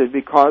limited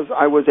because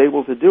I was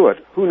able to do it.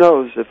 Who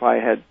knows if I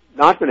had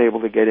not been able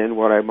to get in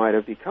what I might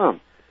have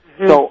become.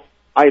 So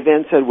I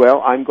then said,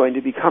 well, I'm going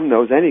to become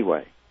those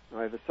anyway.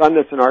 I have a son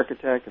that's an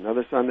architect,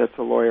 another son that's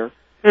a lawyer.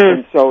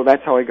 And so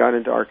that's how I got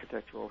into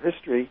architectural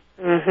history,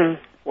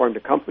 formed a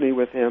company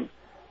with him.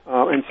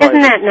 And so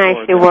Isn't that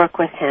nice to work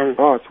with him?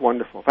 Oh, it's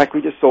wonderful. In fact,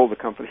 we just sold the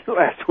company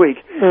last week,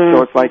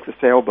 so it's like the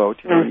sailboat.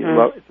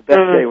 It's the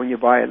best day when you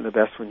buy it and the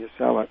best when you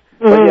sell it.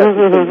 But yes,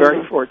 it's been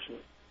very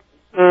fortunate.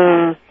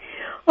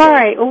 All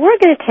right, well, we're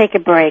going to take a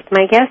break.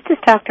 My guest is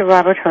Dr.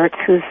 Robert Hertz,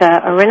 who's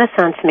a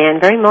Renaissance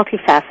man, very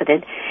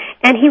multifaceted,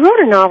 and he wrote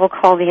a novel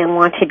called The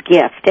Unwanted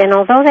Gift. And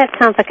although that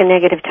sounds like a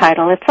negative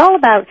title, it's all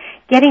about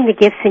getting the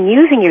gifts and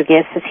using your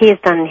gifts as he has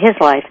done in his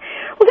life.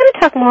 We're going to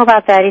talk more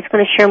about that. He's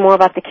going to share more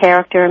about the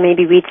character and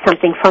maybe read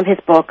something from his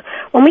book.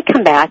 When we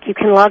come back, you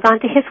can log on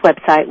to his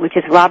website, which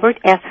is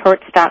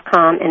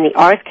robertshertz.com, and the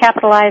R is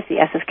capitalized, the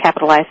S is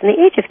capitalized, and the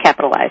H is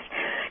capitalized.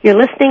 You're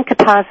listening to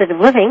Positive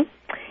Living.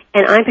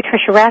 And I'm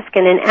Patricia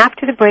Raskin, and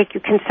after the break, you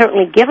can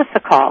certainly give us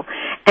a call.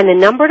 And the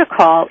number to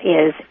call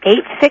is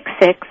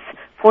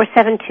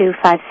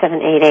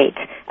 866-472-5788.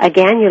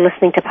 Again, you're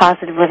listening to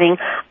Positive Living.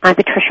 I'm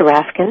Patricia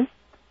Raskin.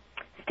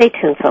 Stay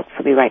tuned, folks.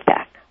 We'll be right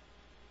back.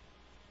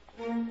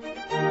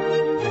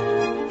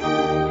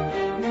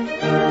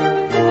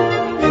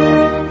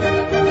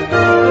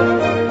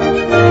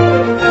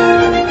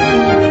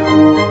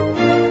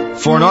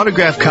 For an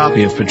autographed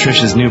copy of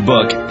Patricia's new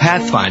book,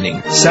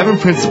 Pathfinding, 7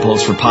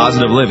 Principles for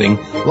Positive Living,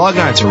 log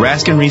on to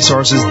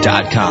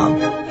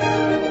RaskinResources.com.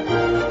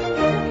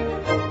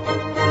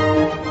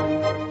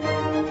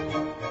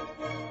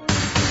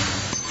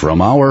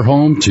 From our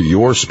home to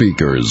your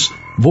speakers,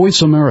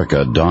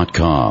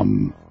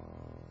 VoiceAmerica.com.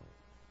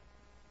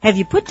 Have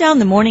you put down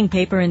the morning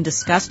paper in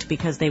disgust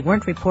because they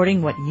weren't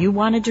reporting what you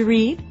wanted to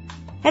read?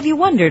 Have you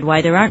wondered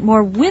why there aren't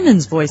more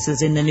women's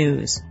voices in the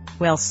news?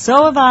 Well,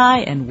 so have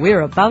I, and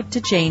we're about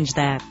to change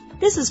that.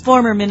 This is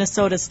former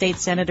Minnesota State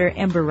Senator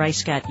Ember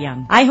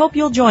Reichgott-Young. I hope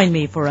you'll join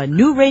me for a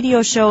new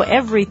radio show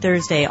every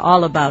Thursday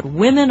all about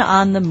women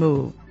on the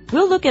move.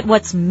 We'll look at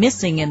what's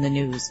missing in the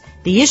news,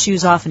 the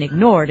issues often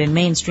ignored in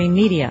mainstream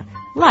media,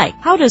 like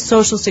how does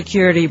Social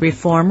Security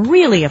reform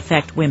really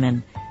affect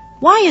women?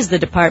 Why is the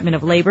Department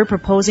of Labor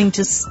proposing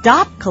to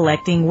stop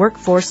collecting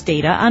workforce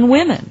data on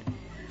women?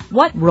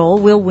 What role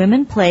will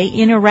women play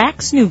in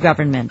Iraq's new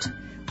government?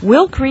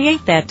 We'll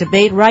create that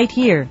debate right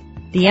here.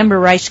 The Ember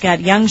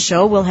Reichgott-Young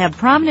Show will have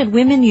prominent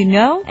women you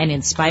know and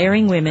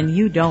inspiring women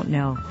you don't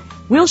know.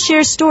 We'll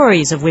share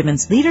stories of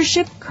women's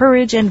leadership,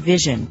 courage, and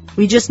vision.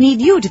 We just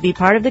need you to be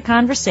part of the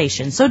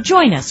conversation, so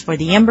join us for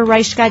the Ember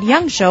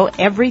Reichgott-Young Show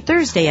every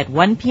Thursday at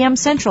 1 p.m.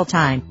 Central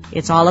Time.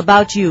 It's all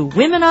about you,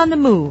 Women on the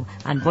Move,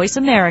 on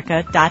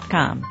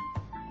VoiceAmerica.com.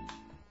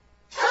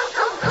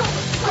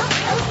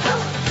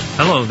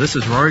 Hello, this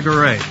is Rory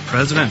Garay,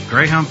 President of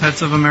Greyhound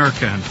Pets of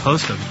America and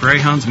host of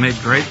Greyhounds Made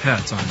Great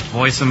Pets on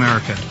Voice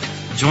America.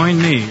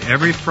 Join me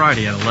every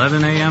Friday at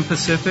 11 a.m.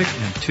 Pacific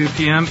and 2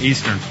 p.m.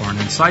 Eastern for an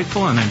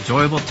insightful and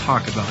enjoyable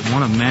talk about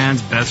one of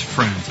man's best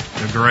friends,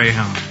 the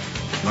Greyhound.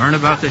 Learn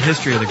about the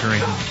history of the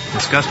Greyhound,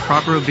 discuss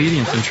proper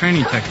obedience and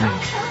training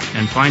techniques,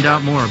 and find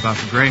out more about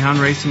the Greyhound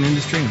racing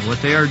industry and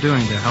what they are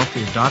doing to help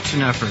the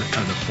adoption effort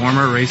of the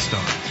former race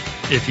dogs.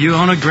 If you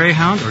own a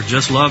Greyhound or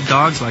just love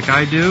dogs like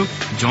I do,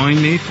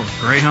 join me for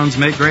Greyhounds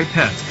Make Great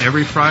Pets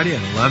every Friday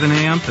at 11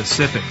 a.m.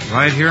 Pacific,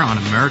 right here on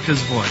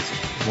America's Voice,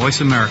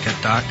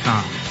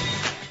 VoiceAmerica.com.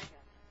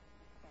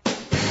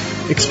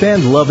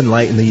 Expand love and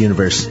light in the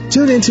universe.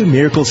 Tune into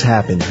Miracles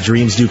Happen,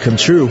 Dreams Do Come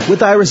True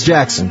with Iris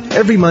Jackson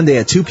every Monday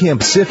at 2 p.m.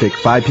 Pacific,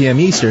 5 p.m.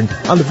 Eastern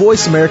on the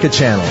Voice America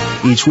channel.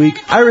 Each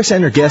week, Iris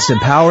and her guests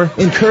empower,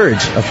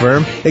 encourage,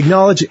 affirm,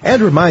 acknowledge,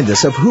 and remind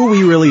us of who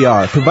we really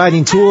are,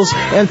 providing tools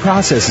and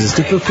processes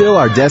to fulfill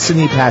our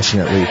destiny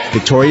passionately,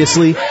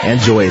 victoriously,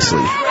 and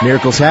joyously.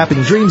 Miracles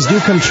Happen, Dreams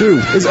Do Come True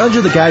is under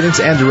the guidance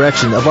and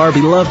direction of our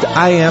beloved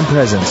I Am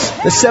Presence,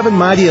 the seven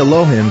mighty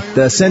Elohim,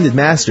 the Ascended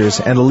Masters,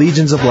 and the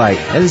Legions of Light,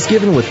 and is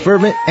given with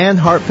fervent and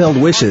heartfelt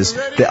wishes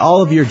that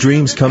all of your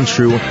dreams come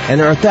true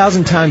and are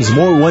 1,000 times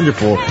more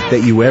wonderful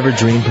than you ever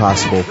dreamed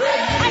possible.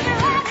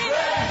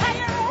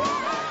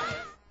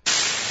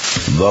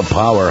 The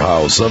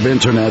powerhouse of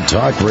Internet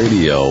Talk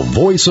Radio,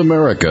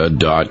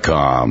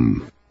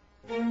 VoiceAmerica.com.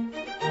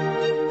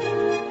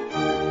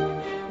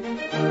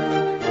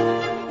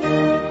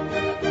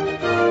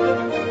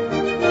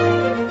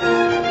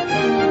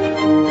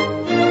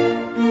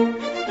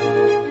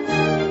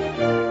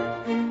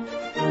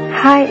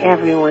 Hi,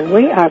 everyone.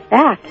 We are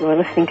back. You are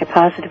listening to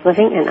Positive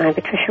Living, and I'm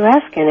Patricia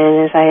Raskin.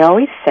 And as I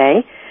always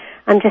say,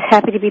 I'm just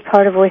happy to be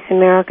part of Voice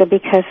America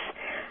because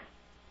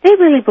they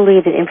really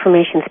believe that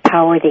information's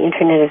power, the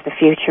Internet is the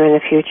future, and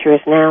the future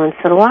is now, and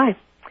so do I.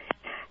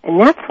 And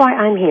that's why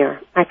I'm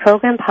here. My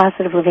program,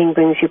 Positive Living,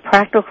 brings you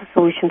practical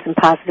solutions and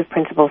positive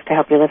principles to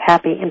help you live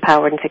happy,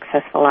 empowered, and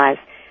successful lives.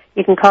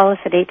 You can call us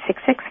at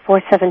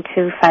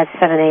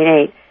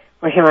 866-472-5788.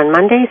 We're here on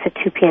Mondays at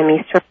 2 p.m.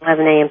 Eastern,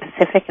 11 a.m.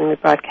 Pacific, and we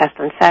broadcast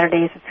on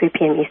Saturdays at 3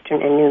 p.m. Eastern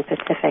and noon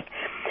Pacific.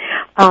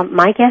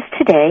 My guest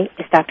today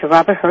is Dr.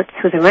 Robert Hertz,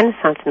 who's a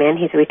Renaissance man.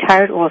 He's a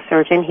retired oral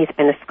surgeon. He's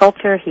been a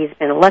sculptor. He's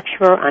been a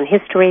lecturer on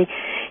history.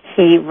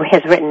 He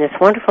has written this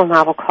wonderful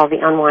novel called The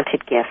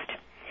Unwanted Gift.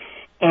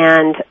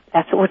 And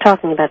that's what we're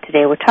talking about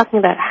today. We're talking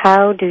about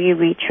how do you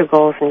reach your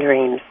goals and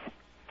dreams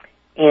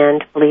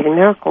and believe in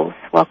miracles.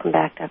 Welcome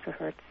back, Dr.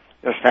 Hertz.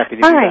 Just happy to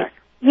be back.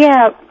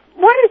 Yeah.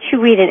 Why don't you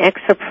read an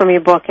excerpt from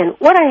your book? And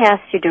what I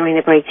asked you during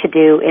the break to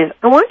do is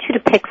I want you to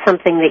pick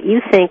something that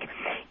you think,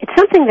 it's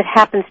something that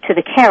happens to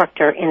the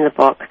character in the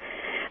book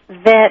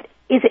that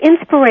is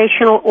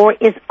inspirational or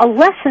is a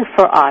lesson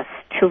for us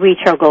to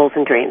reach our goals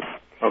and dreams.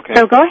 Okay.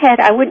 So go ahead.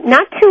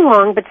 Not too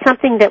long, but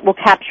something that will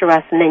capture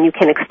us, and then you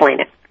can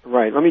explain it.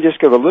 Right. Let me just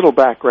give a little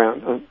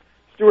background.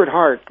 Stuart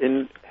Hart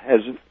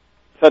has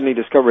suddenly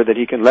discovered that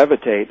he can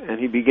levitate, and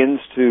he begins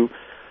to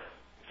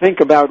think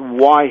about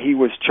why he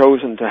was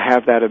chosen to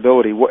have that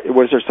ability.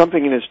 Was there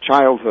something in his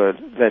childhood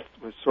that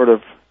was sort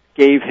of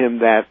gave him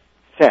that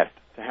set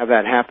to have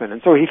that happen?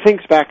 And so he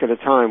thinks back at a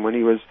time when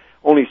he was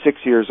only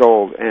 6 years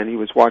old and he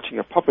was watching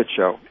a puppet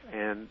show,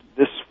 and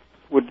this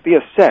would be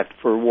a set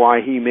for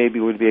why he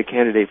maybe would be a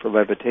candidate for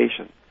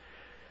levitation.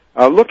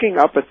 Looking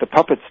up at the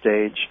puppet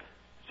stage,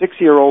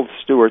 6-year-old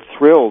Stuart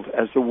thrilled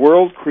as the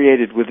world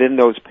created within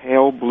those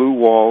pale blue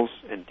walls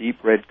and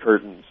deep red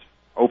curtains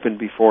opened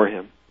before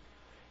him.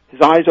 His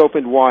eyes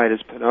opened wide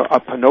as a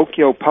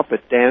Pinocchio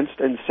puppet danced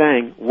and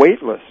sang,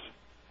 weightless,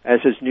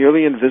 as his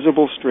nearly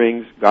invisible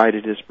strings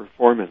guided his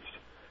performance.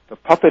 The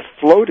puppet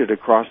floated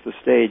across the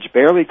stage,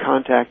 barely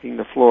contacting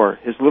the floor.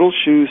 His little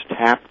shoes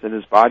tapped and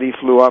his body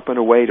flew up and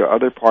away to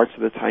other parts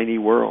of the tiny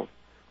world.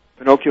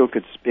 Pinocchio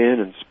could spin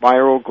and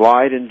spiral,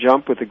 glide and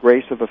jump with the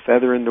grace of a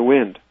feather in the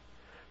wind.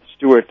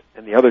 Stuart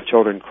and the other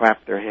children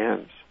clapped their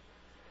hands.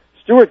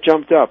 Stuart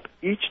jumped up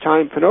each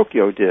time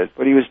Pinocchio did,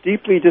 but he was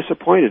deeply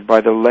disappointed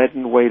by the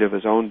leaden weight of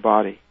his own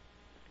body.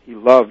 He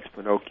loved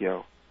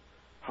Pinocchio.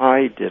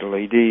 Hi,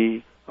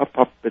 diddly-dee, a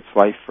puppet's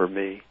life for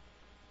me.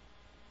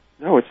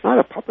 no, it's not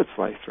a puppet's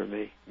life for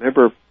me.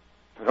 Remember,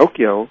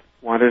 Pinocchio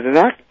wanted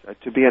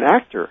to be an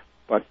actor,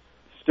 but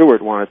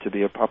Stuart wanted to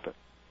be a puppet.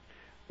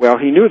 Well,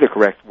 he knew the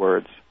correct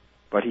words,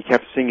 but he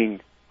kept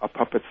singing a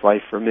puppet's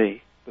life for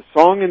me. The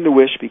song and the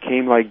wish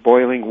became like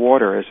boiling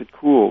water as it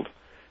cooled,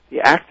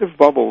 the active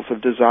bubbles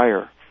of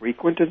desire,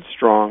 frequent and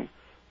strong,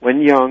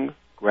 when young,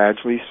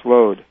 gradually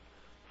slowed.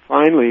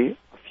 Finally,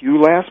 a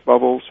few last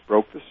bubbles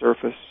broke the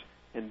surface,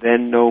 and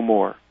then no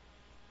more.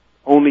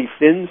 Only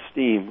thin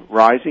steam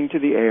rising to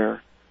the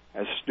air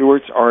as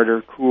Stuart's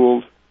ardor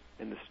cooled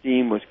and the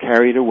steam was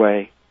carried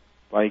away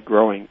by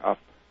growing up.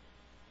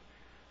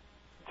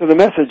 So the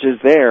message is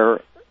that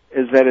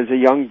as a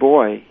young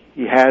boy,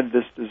 he had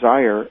this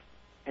desire,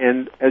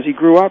 and as he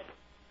grew up,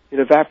 it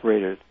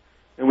evaporated.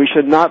 And we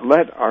should not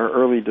let our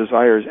early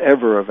desires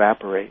ever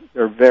evaporate.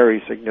 They're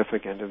very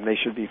significant, and they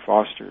should be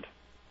fostered.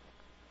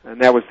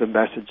 And that was the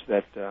message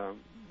that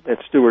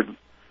Stuart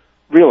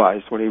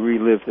realized when he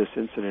relived this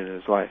incident in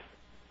his life.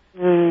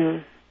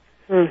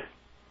 Mm-hmm.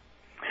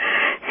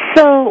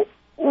 So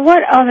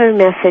what other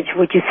message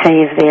would you say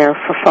is there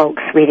for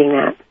folks reading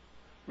that?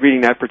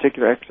 Reading that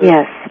particular excerpt?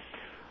 Yes.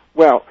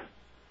 Well,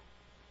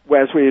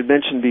 as we had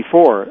mentioned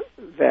before,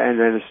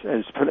 and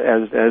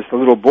as the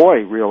little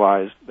boy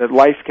realized, that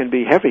life can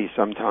be heavy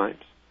sometimes.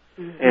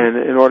 Mm-hmm.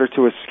 And in order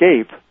to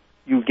escape,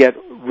 you get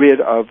rid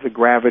of the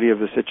gravity of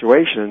the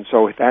situation. And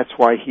so that's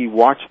why he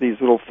watched these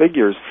little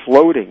figures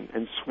floating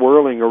and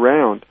swirling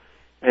around.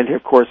 And,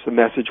 of course, the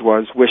message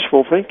was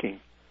wishful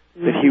thinking,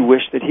 that he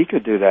wished that he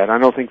could do that. I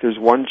don't think there's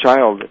one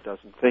child that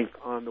doesn't think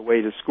on the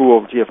way to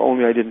school, gee, if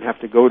only I didn't have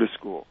to go to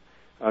school,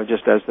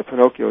 just as the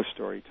Pinocchio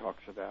story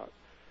talks about.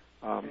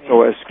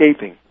 So escape,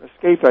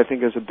 I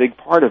think, is a big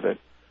part of it.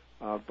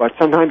 But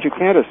sometimes you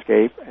can't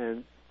escape,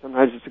 and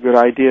sometimes it's a good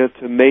idea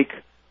to make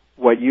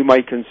what you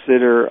might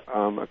consider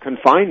a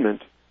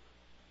confinement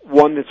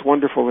one that's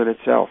wonderful in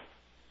itself,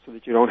 so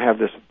that you don't have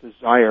this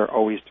desire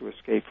always to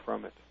escape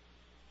from it.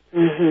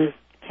 Mm-hmm.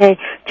 Okay.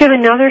 Do you have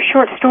another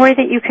short story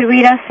that you could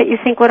read us that you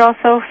think would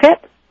also fit?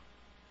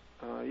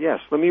 Yes.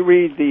 Let me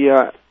read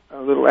the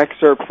a little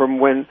excerpt from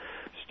when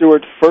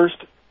Stuart first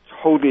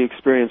totally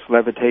experienced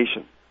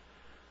levitation.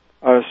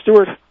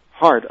 Stuart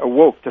Hart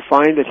awoke to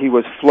find that he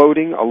was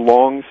floating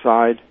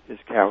alongside his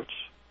couch.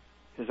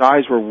 His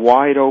eyes were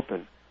wide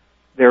open.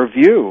 Their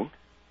view,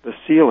 the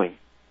ceiling.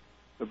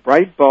 The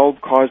bright bulb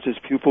caused his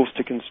pupils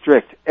to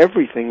constrict.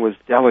 Everything was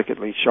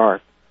delicately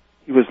sharp.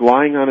 He was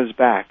lying on his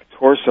back,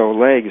 torso,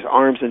 legs,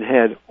 arms, and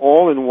head,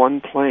 all in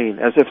one plane,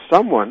 as if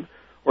someone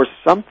or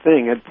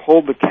something had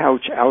pulled the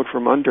couch out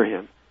from under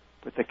him,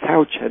 but the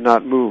couch had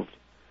not moved.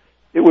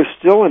 It was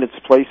still in its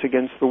place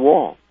against the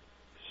wall.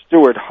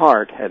 Stuart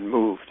Hart had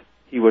moved.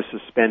 He was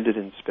suspended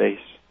in space.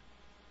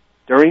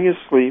 During his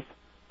sleep,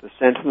 the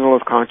sentinel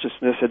of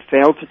consciousness had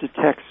failed to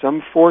detect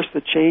some force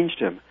that changed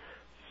him.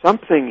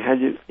 Something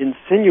had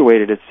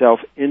insinuated itself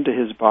into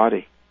his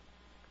body.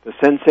 The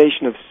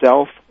sensation of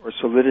self or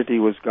solidity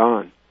was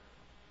gone.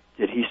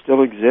 Did he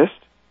still exist?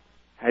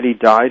 Had he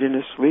died in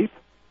his sleep?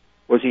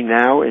 Was he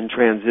now in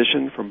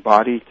transition from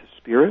body to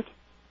spirit?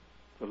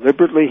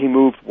 Deliberately he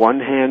moved one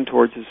hand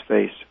towards his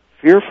face,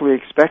 fearfully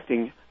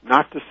expecting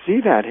not to see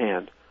that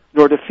hand,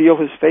 nor to feel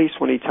his face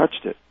when he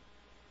touched it.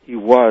 He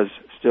was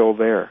still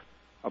there,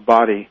 a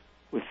body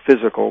with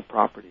physical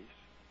properties.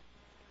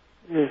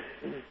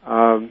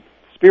 Mm-hmm.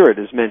 Spirit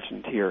is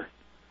mentioned here.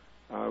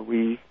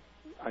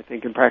 I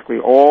think in practically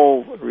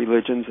all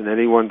religions, and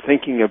anyone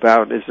thinking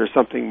about, is there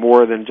something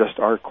more than just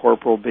our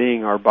corporal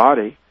being, our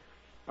body,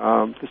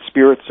 the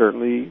spirit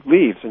certainly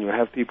leaves. And you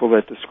have people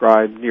that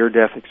describe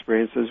near-death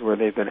experiences where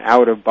they've been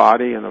out of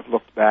body and have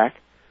looked back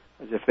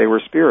as if they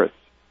were spirits.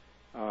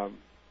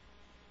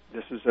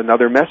 This is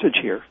another message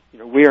here.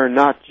 We are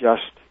not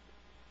just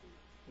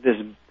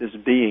this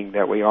being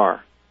that we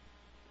are,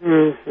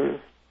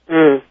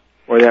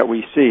 or that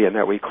we see and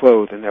that we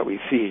clothe and that we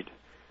feed.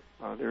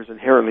 There's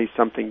inherently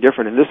something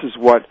different, and this is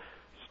what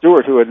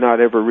Stuart, who had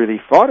not ever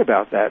really thought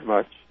about that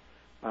much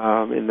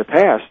in the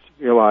past,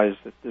 realized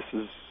that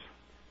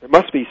there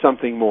must be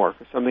something more,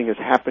 because something is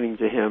happening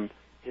to him,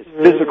 his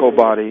physical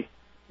body,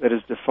 that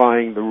is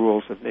defying the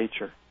rules of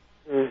nature.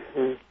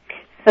 Mm-hmm.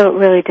 So it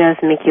really does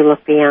make you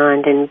look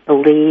beyond and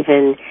believe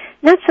in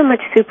not so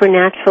much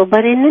supernatural,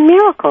 but in the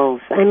miracles.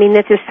 I mean,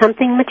 that there's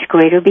something much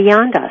greater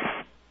beyond us.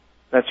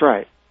 That's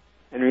right.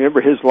 And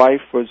remember, his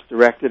life was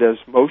directed, as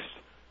most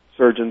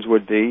surgeons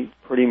would be,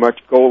 pretty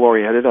much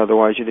goal-oriented,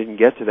 otherwise you didn't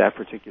get to that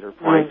particular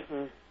point,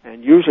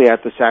 and usually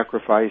at the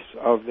sacrifice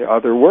of the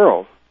other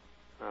world,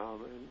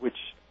 which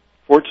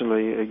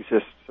fortunately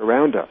exists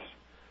around us.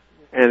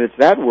 And it's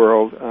that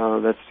world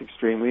that's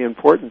extremely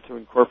important to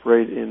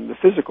incorporate in the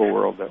physical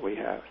world that we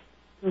have.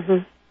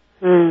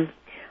 Mm-hmm. Mm.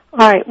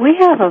 All right, we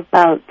have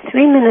about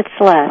 3 minutes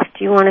left.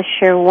 Do you want to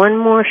share one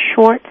more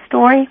short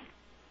story?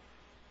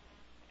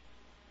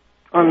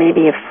 Or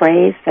maybe a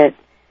phrase that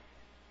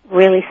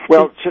really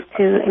speaks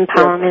to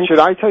empowerment? Should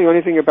I tell you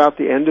anything about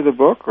the end of the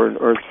book?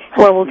 Or?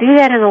 Well, we'll do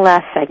that in the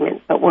last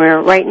segment, but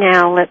right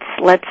now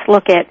let's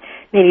look at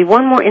maybe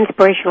one more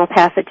inspirational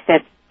passage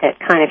that that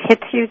kind of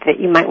hits you that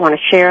you might want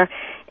to share,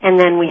 and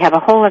then we have a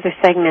whole other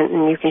segment,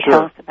 and you can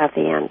tell us about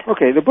the end.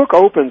 Okay, the book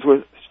opens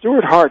with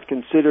Stuart Hart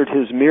considered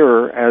his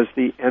mirror as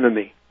the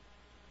enemy.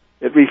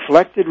 It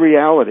reflected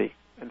reality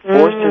and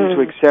forced him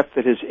to accept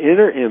that his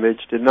inner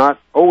image did not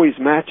always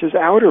match his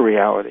outer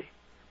reality.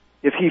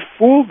 If he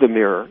fooled the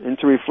mirror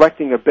into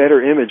reflecting a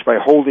better image by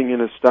holding in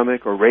his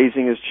stomach or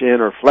raising his chin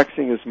or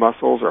flexing his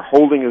muscles or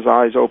holding his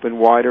eyes open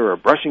wider or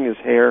brushing his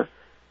hair,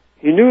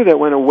 he knew that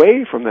when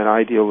away from that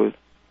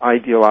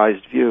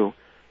idealized view,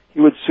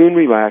 he would soon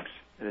relax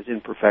and his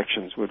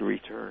imperfections would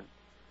return.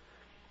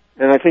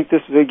 And I think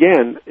this,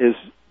 again, is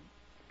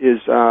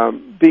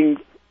being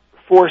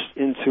forced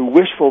into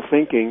wishful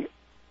thinking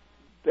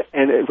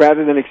and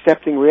rather than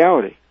accepting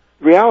reality.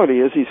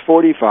 Reality is he's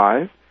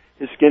 45,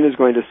 his skin is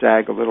going to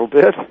sag a little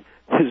bit,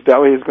 his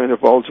belly is going to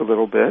bulge a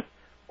little bit,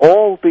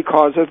 all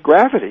because of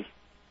gravity.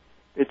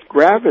 It's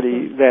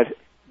gravity that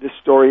this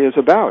story is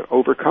about,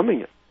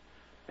 overcoming it.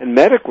 And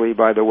medically,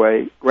 by the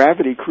way,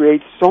 gravity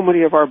creates so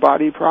many of our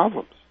body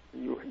problems.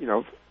 You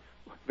know,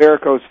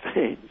 varicose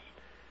veins,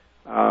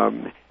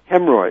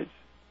 hemorrhoids,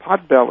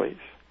 pot bellies,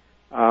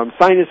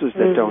 sinuses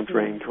that don't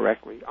drain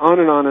correctly, on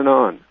and on and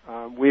on.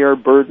 We are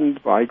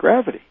burdened by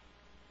gravity.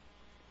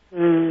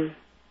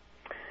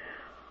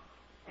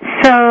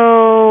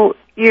 So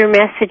your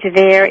message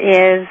there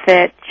is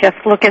that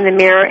just look in the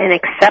mirror and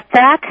accept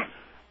that?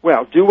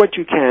 Well, do what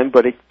you can,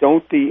 but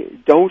don't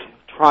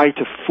try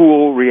to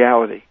fool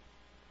reality.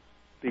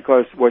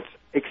 Because what's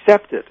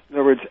accepted, in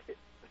other words,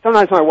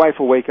 sometimes my wife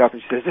will wake up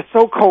and she says, it's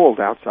so cold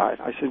outside.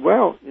 I said,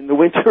 well, in the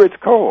winter it's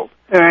cold.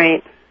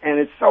 Right. And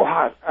it's so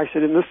hot. I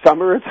said, in the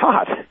summer it's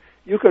hot.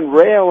 You can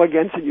rail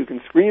against it, you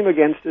can scream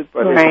against it,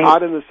 but it's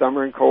hot in the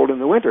summer and cold in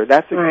the winter.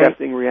 That's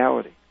accepting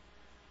reality.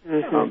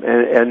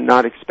 And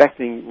not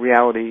expecting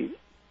reality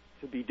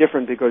to be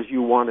different because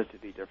you want it to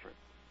be different.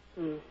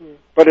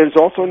 But it's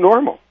also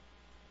normal.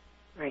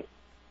 Right.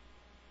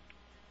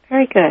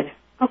 Very good.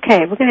 Okay,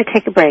 we're going to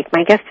take a break.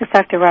 My guest is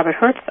Dr. Robert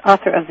Hertz,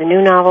 author of the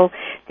new novel,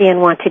 The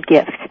Unwanted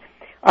Gift.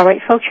 All right,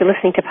 folks, you're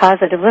listening to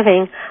Positive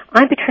Living.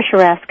 I'm Patricia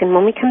Raskin.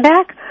 When we come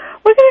back,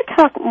 we're going to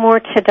talk more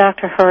to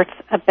Dr. Hertz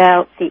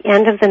about the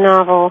end of the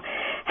novel,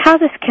 how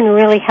this can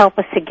really help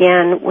us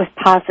again with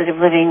positive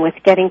living, with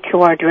getting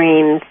to our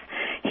dreams.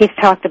 He's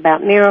talked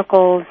about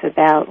miracles,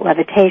 about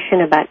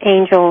levitation, about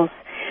angels,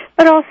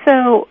 but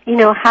also, you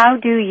know, how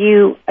do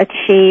you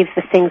achieve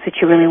the things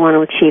that you really want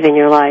to achieve in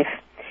your life?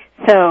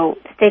 So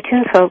stay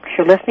tuned, folks.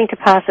 You're listening to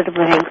Positive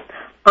Living.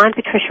 I'm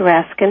Patricia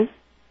Raskin.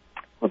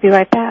 We'll be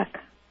right back.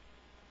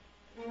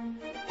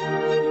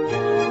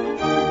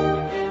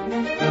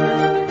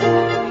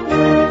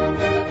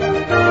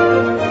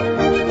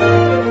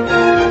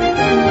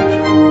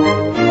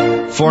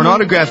 For an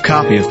autographed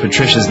copy of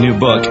Patricia's new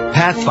book,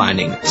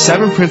 Pathfinding,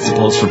 7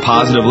 Principles for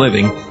Positive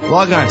Living,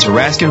 log on to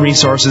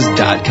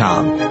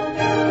RaskinResources.com.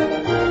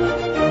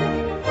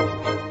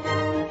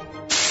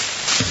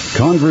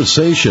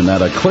 Conversation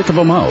at a click of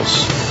a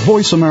mouse.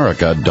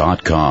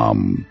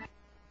 VoiceAmerica.com.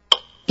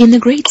 In the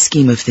great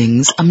scheme of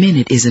things, a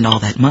minute isn't all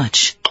that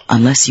much,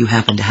 unless you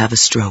happen to have a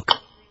stroke.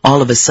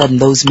 All of a sudden,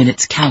 those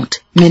minutes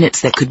count.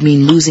 Minutes that could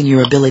mean losing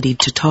your ability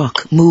to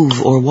talk,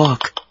 move, or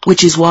walk.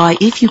 Which is why,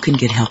 if you can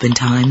get help in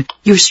time,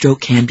 your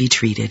stroke can be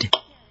treated.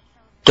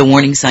 The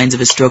warning signs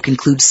of a stroke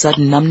include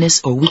sudden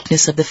numbness or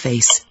weakness of the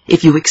face.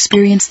 If you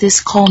experience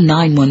this, call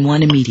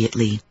 911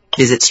 immediately.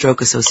 Visit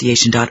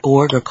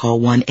strokeassociation.org or call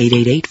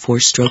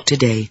 1-888-4-STROKE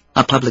today.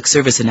 A public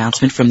service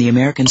announcement from the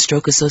American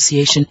Stroke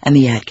Association and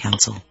the Ad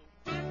Council.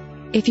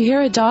 If you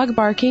hear a dog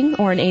barking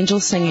or an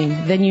angel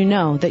singing, then you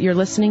know that you're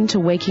listening to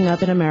Waking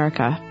Up in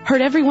America.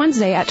 Heard every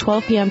Wednesday at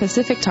 12 p.m.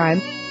 Pacific Time,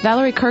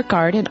 Valerie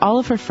Kirkgard and all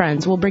of her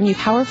friends will bring you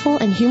powerful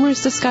and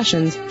humorous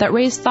discussions that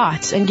raise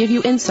thoughts and give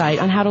you insight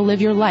on how to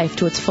live your life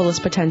to its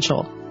fullest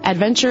potential.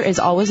 Adventure is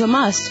always a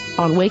must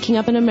on Waking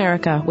Up in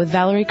America with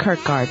Valerie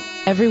Kirkgard,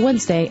 every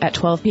Wednesday at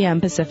 12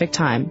 p.m. Pacific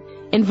Time.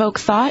 Invoke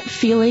thought,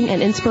 feeling,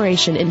 and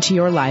inspiration into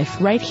your life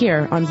right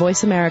here on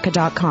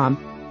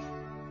VoiceAmerica.com.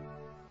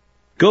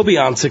 Go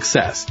beyond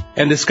success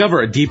and discover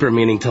a deeper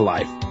meaning to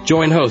life.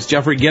 Join host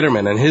Jeffrey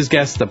Gitterman and his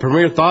guests, the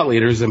premier thought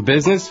leaders in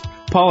business,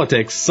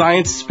 politics,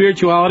 science,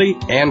 spirituality,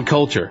 and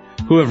culture,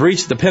 who have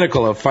reached the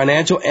pinnacle of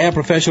financial and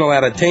professional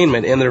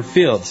attainment in their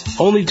fields,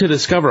 only to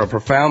discover a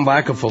profound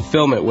lack of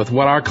fulfillment with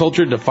what our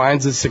culture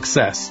defines as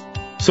success.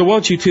 So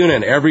won't you tune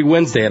in every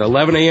Wednesday at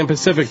 11 a.m.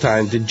 Pacific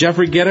Time to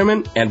Jeffrey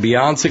Gitterman and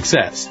Beyond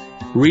Success,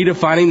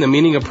 redefining the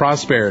meaning of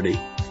prosperity,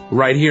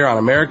 right here on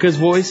America's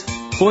Voice,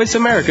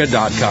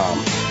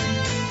 VoiceAmerica.com.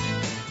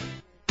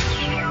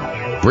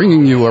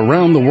 Bringing you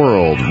around the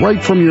world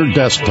right from your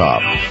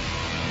desktop.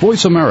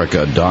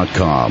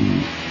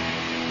 VoiceAmerica.com.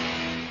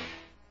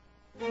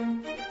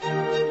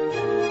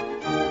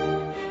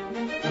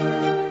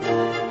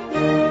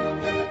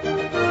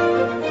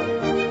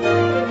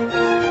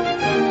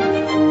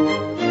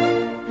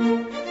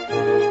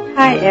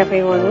 Hi,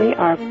 everyone. We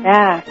are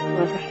back.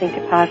 We're listening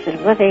to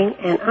Positive Living,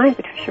 and I'm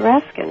Patricia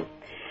Raskin.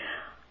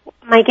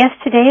 My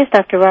guest today is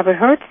Dr. Robert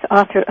Hertz,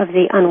 author of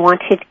The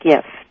Unwanted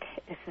Gift.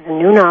 This is a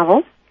new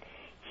novel.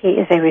 He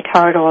is a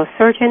retired oral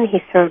surgeon. He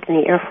served in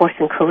the Air Force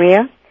in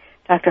Korea.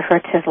 Dr.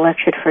 Hertz has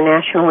lectured for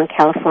national and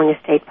California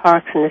state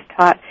parks and has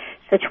taught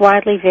such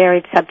widely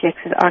varied subjects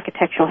as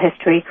architectural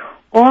history,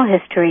 oral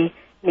history,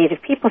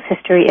 Native Peoples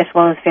history, as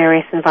well as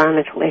various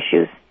environmental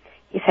issues.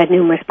 He's had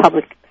numerous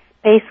public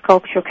space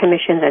sculpture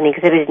commissions and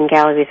exhibited in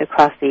galleries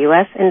across the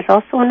U.S. and is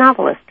also a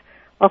novelist.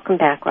 Welcome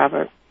back,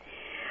 Robert.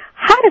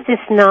 How did this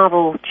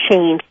novel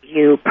change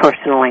you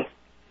personally?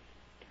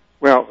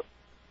 Well,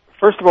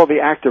 first of all, the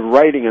act of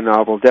writing a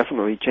novel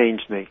definitely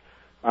changed me.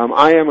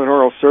 I am an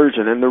oral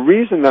surgeon, and the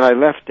reason that I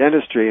left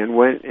dentistry and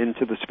went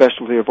into the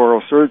specialty of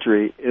oral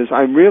surgery is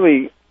I'm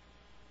really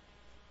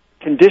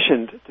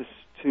conditioned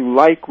to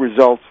like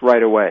results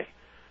right away.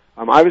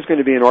 I was going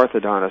to be an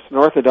orthodontist. An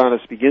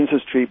orthodontist begins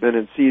his treatment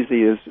and sees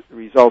the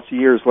results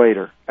years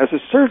later. As a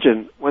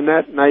surgeon, when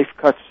that knife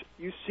cuts,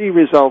 you see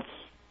results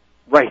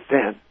right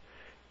then.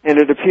 And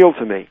it appealed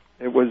to me.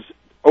 It was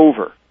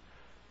over.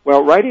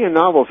 Well, writing a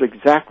novel is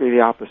exactly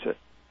the opposite.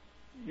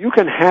 You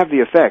can have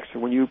the effects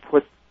when you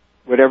put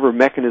whatever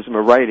mechanism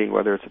of writing,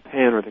 whether it's a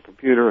pen or the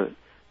computer,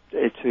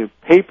 to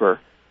paper,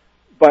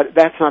 but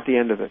that's not the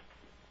end of it.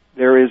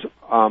 There is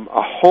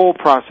a whole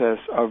process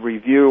of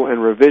review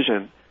and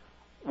revision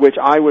which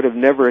I would have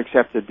never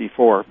accepted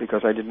before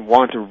because I didn't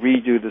want to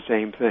redo the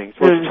same thing.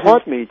 So it's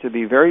taught me to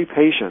be very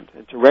patient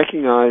and to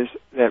recognize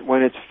that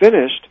when it's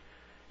finished,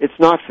 it's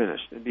not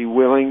finished, and be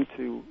willing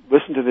to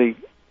listen to the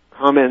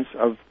comments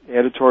of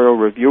editorial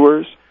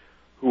reviewers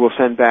who will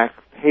send back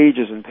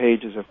pages and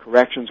pages of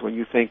corrections when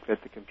you think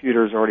that the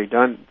computer has already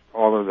done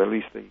all of at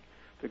least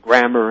the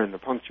grammar and the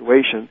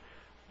punctuation,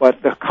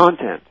 but the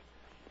content.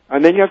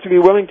 And then you have to be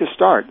willing to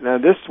start. Now,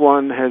 this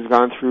one has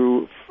gone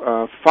through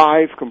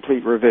 5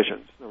 complete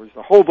revisions. In other words,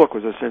 the whole book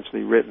was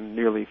essentially written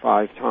nearly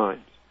 5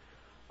 times.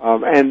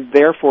 And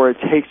therefore, it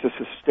takes a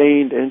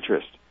sustained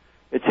interest.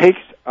 It takes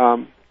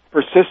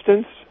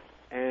persistence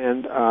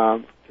and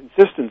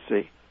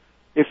consistency.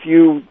 If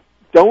you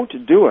don't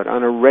do it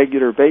on a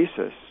regular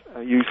basis,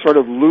 you sort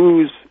of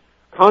lose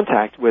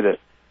contact with it.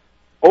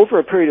 Over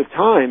a period of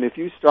time, if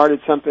you started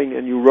something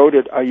and you wrote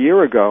it a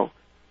year ago,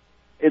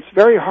 it's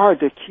very hard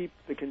to keep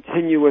the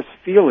continuous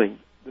feeling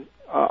in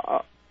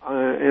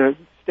a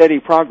steady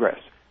progress.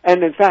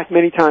 And in fact,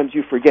 many times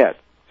you forget.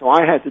 So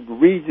I had to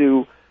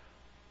redo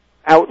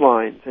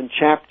outlines and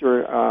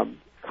chapter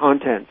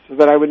content so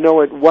that I would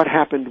know what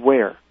happened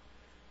where.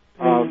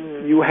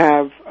 You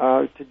have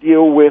to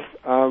deal with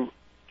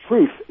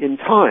truth in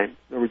time.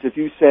 In other words, if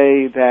you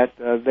say that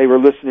they were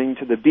listening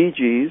to the Bee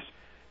Gees,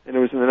 and it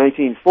was in the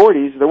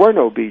 1940s, there were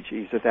no Bee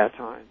Gees at that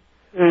time.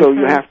 So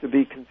you have to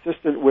be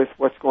consistent with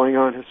what's going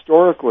on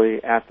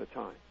historically at the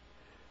time.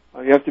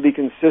 You have to be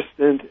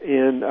consistent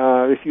in,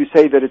 if you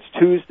say that it's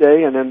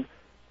Tuesday, and then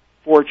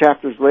 4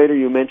 chapters later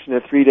you mention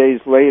that 3 days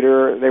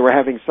later they were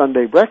having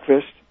Sunday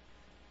breakfast,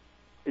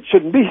 it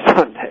shouldn't be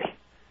Sunday.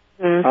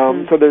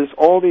 So there's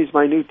all these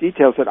minute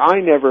details that I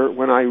never,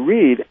 when I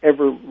read,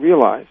 ever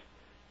realize.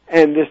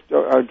 And this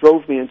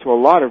drove me into a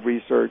lot of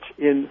research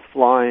in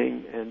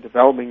flying and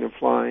development of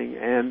flying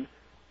and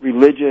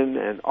religion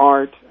and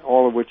art,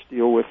 all of which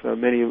deal with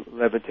many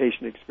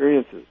levitation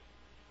experiences.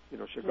 You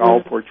know,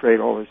 Chagall portrayed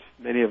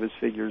many of his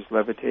figures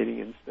levitating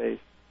in space,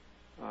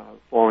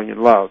 falling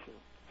in love.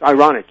 It's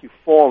ironic, you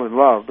fall in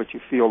love, but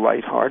you feel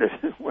lighthearted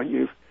when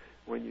you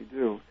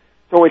do.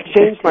 So it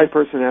changed my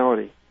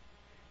personality.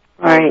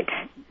 Right.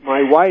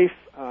 My wife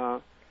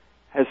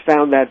has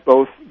found that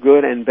both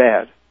good and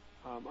bad.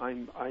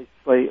 I'm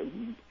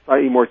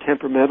slightly more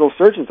temperamental.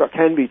 Surgeons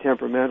can be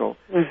temperamental.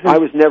 I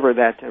was never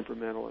that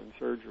temperamental in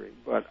surgery,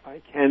 but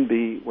I can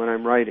be when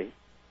I'm writing.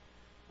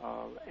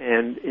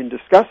 And in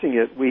discussing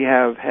it, we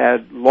have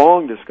had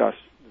long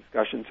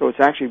discussions, so it's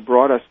actually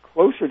brought us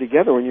closer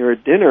together. When you're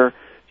at dinner,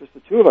 just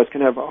the two of us can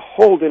have a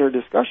whole dinner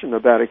discussion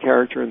about a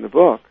character in the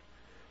book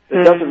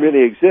that doesn't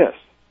really exist.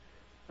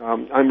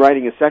 I'm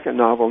writing a second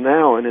novel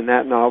now, and in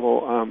that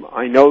novel,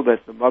 I know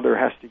that the mother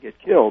has to get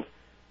killed,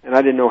 and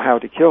I didn't know how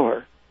to kill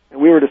her. And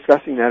we were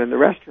discussing that in the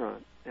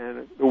restaurant,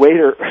 and the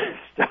waiter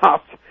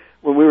stopped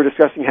when we were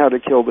discussing how to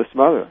kill this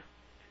mother.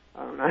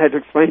 I had to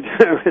explain to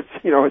him,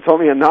 it's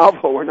only a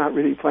novel. We're not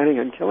really planning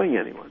on killing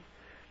anyone.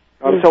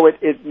 So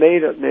it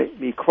made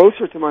me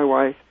closer to my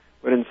wife,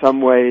 but in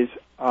some ways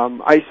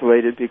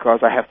isolated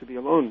because I have to be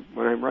alone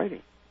when I'm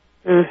writing.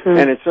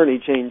 And it certainly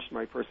changed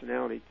my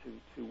personality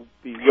to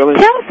be willing.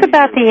 Tell us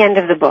about the end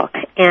of the book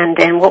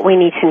and what we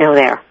need to know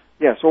there.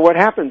 Yeah, so what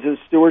happens is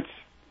Stuart's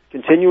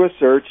continuous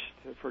search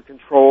for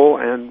control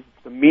and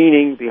the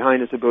meaning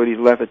behind his ability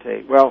to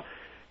levitate. Well,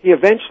 he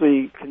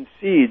eventually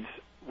concedes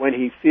when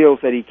he feels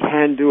that he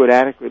can do it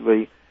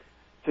adequately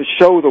to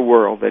show the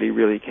world that he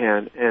really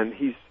can. And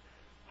he's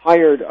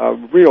hired a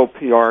real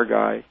PR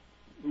guy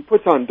who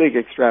puts on big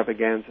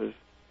extravaganzas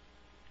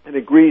and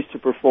agrees to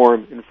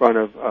perform in front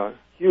of a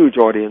huge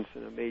audience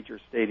in a major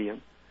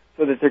stadium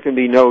so that there can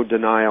be no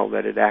denial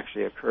that it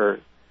actually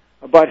occurred.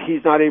 But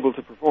he's not able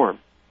to perform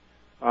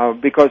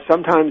because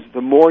sometimes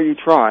the more you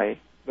try,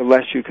 the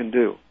less you can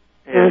do.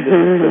 And this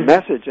is the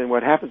message, and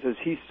what happens is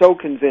he's so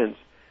convinced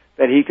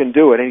that he can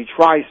do it, and he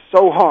tries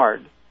so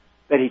hard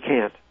that he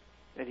can't.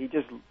 And he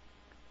just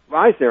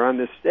lies there on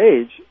this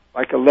stage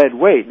like a lead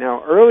weight.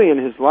 Now, early in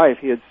his life,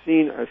 he had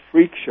seen a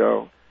freak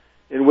show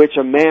in which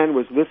a man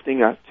was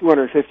lifting a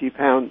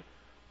 250-pound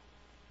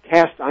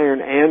cast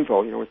iron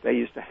anvil, what they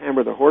used to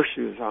hammer the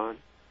horseshoes on,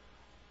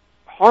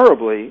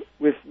 horribly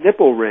with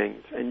nipple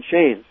rings and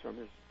chains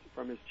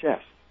from his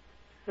chest.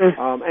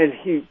 And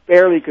he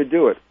barely could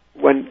do it.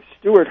 When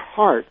Stuart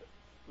Hart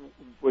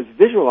was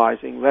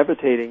visualizing,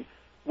 levitating,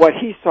 what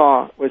he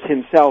saw was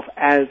himself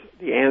as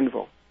the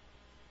anvil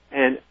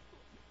and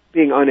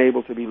being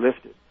unable to be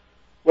lifted.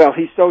 Well,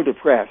 he's so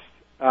depressed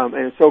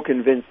and so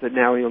convinced that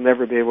now he'll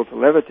never be able to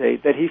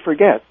levitate that he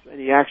forgets, and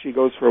he actually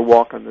goes for a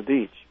walk on the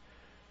beach.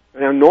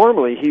 Now,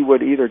 normally he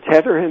would either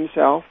tether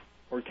himself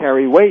or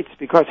carry weights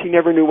because he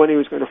never knew when he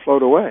was going to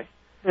float away.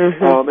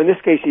 In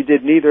this case, he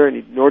did neither,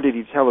 nor did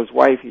he tell his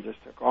wife. He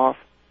just took off.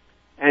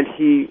 And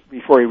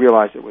before he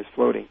realized it was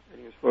floating, and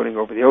he was floating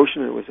over the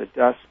ocean, it was at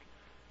dusk.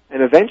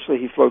 And eventually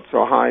he floats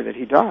so high that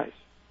he dies.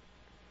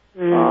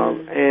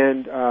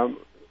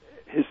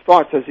 His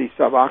thoughts as he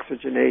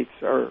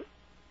suboxygenates are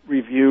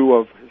review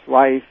of his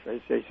life.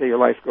 As they say, your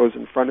life goes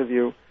in front of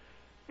you.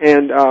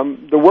 And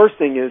the worst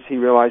thing is he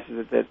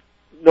realizes that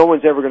no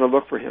one's ever going to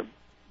look for him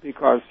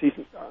because he's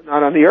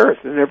not on the earth.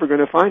 They're never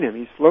going to find him.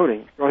 He's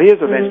floating. Well, he is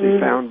eventually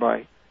found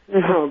by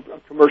a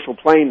commercial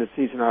plane that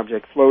sees an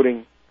object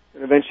floating,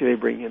 and eventually they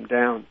bring him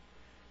down.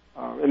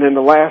 And then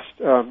the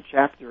last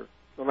chapter,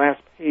 the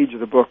last page of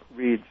the book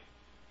reads,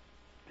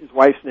 his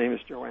wife's name is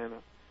Joanna.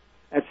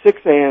 At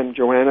 6 a.m.,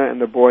 Joanna and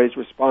the boys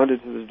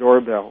responded to the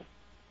doorbell.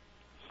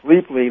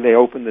 Sleepily, they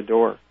opened the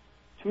door.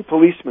 2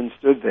 policemen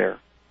stood there.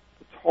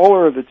 The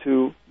taller of the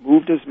two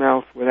moved his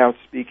mouth without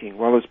speaking,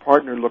 while his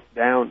partner looked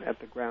down at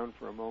the ground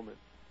for a moment.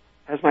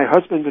 Has my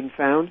husband been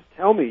found?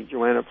 Tell me,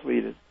 Joanna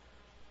pleaded.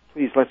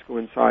 Please, let's go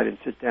inside and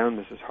sit down,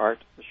 Mrs. Hart,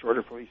 the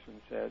shorter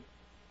policeman said.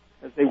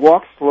 As they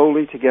walked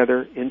slowly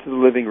together into the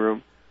living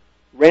room,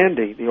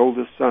 Randy, the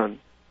oldest son,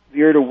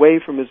 veered away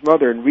from his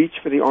mother and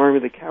reached for the arm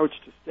of the couch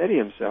to steady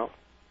himself.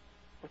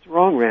 What's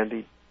wrong,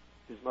 Randy?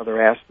 His mother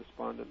asked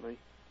despondently.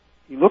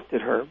 He looked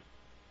at her,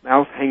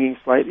 mouth hanging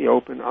slightly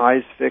open,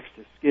 eyes fixed,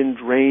 his skin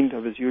drained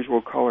of his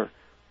usual color.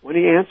 When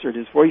he answered,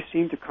 his voice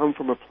seemed to come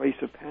from a place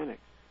of panic.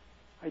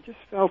 I just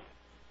felt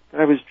that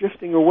I was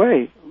drifting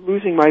away,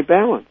 losing my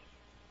balance.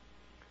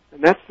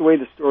 And that's the way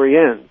the story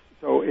ends.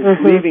 So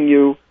it's leaving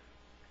you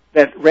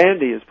that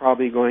Randy is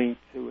probably going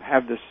to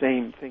have the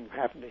same thing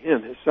happen to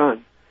him, his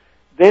son.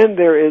 Then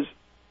there is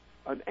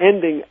an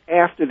ending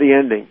after the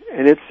ending,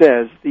 and it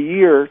says the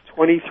year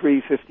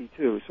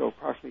 2352, so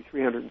approximately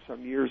 300 and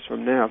some years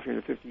from now,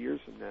 350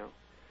 years from now.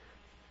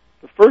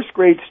 The first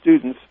grade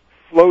students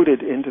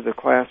floated into the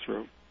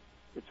classroom.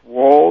 Its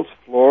walls,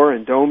 floor,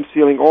 and dome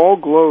ceiling all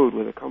glowed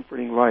with a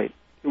comforting light.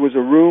 It was a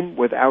room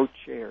without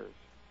chairs.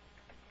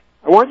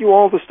 I want you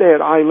all to stay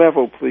at eye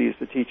level, please,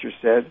 the teacher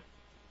said.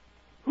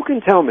 Who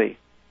can tell me?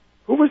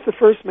 Who was the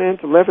first man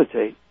to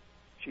levitate?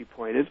 She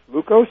pointed.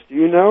 Lucas, do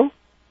you know?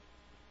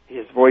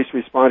 His voice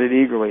responded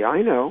eagerly.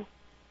 I know.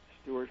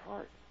 Stuart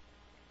Hart.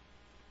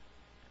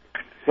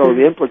 So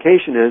the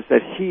implication is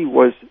that he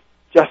was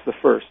just the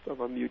first of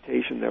a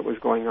mutation that was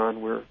going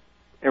on where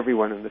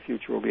everyone in the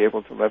future will be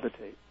able to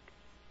levitate.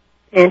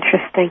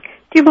 Interesting.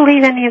 Do you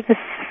believe any of this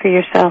for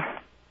yourself?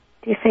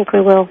 Do you think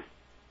we will?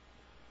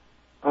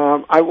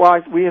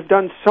 We have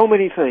done so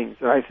many things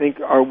that I think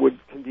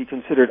can be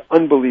considered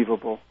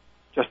unbelievable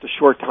just a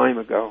short time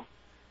ago.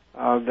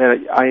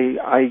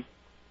 That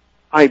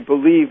I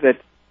believe that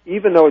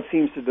even though it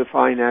seems to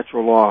defy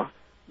natural law,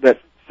 that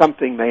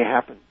something may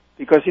happen.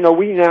 Because,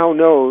 we now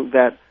know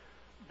that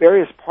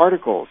various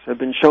particles have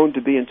been shown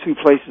to be in 2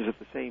 places at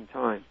the same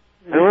time.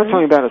 And I'm not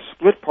talking about a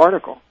split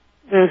particle,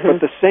 but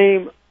the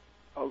same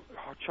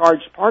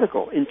charged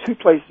particle in 2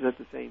 places at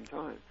the same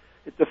time.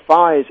 It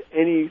defies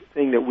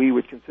anything that we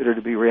would consider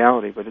to be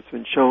reality, but it's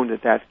been shown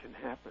that can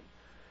happen.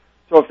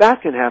 So if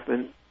that can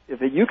happen, if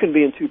you can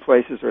be in 2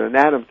 places or an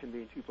atom can be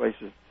in 2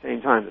 places at the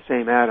same time, the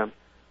same atom,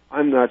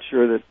 I'm not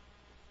sure that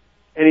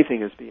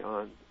anything is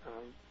beyond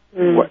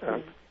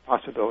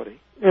possibility.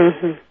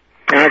 And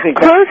I think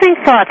closing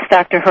thoughts,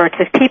 Dr. Hertz.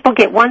 If people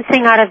get one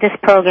thing out of this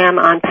program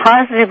on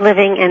positive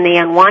living and the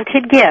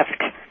unwanted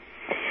gift,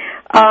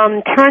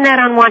 turn that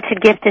unwanted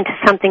gift into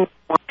something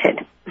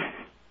wanted.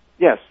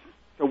 Yes.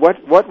 So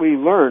what we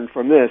learned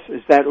from this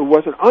is that it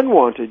was an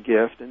unwanted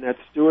gift and that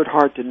Stuart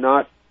Hart did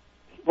not...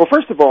 Well,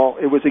 first of all,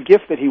 it was a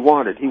gift that he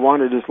wanted. He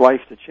wanted his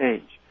life to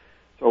change.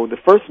 So the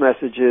first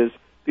message is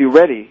be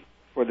ready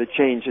for the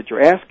change that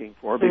you're asking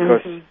for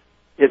because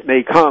it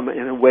may come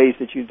in ways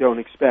that you don't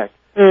expect.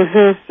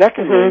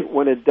 Secondly,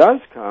 when it does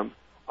come,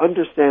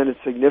 understand its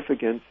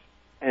significance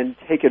and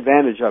take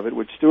advantage of it,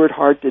 which Stuart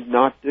Hart did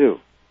not do.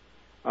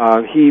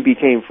 He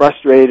became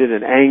frustrated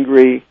and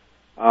angry,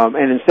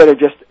 and instead of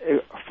just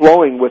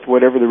flowing with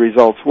whatever the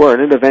results were,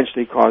 and it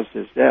eventually caused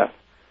his death.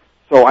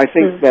 So I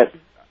think that,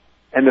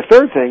 and the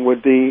third thing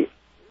would be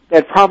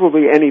that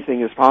probably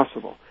anything is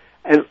possible.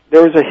 And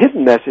there was a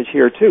hidden message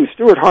here, too.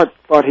 Stuart Hart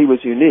thought he was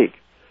unique.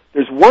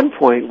 there's one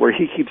point where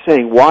he keeps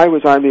saying, why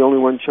was I the only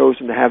one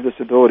chosen to have this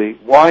ability?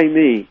 Why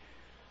me?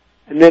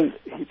 And then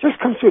it just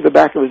comes through the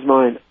back of his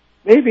mind,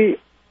 maybe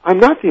I'm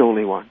not the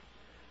only one.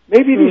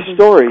 Maybe these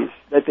stories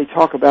that they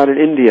talk about in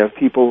India of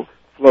people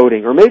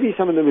floating, or maybe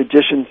some of the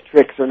magician's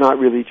tricks are not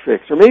really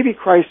tricks, or maybe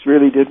Christ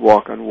really did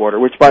walk on water,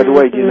 which, by the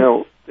way, do you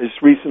know,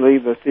 just recently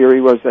the theory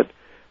was that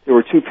there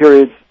were 2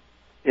 periods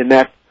in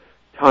that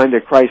time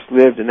that Christ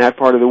lived in that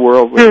part of the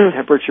world where the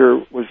temperature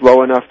was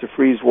low enough to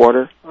freeze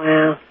water.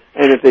 Wow.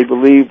 And if they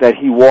believed that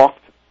he walked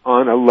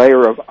on a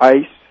layer of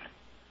ice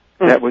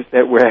that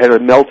had a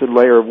melted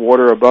layer of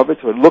water above it,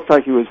 so it looked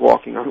like he was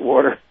walking on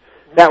water,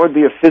 that would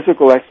be a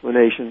physical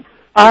explanation.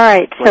 All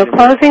right, so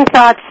closing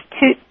thoughts,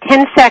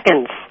 10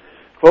 seconds.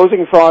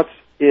 Closing thoughts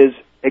is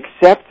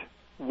accept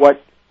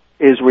what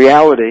is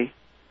reality.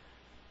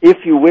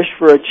 If you wish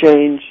for a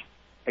change,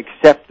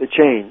 accept the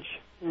change.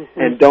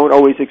 And don't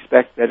always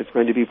expect that it's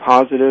going to be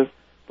positive,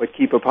 but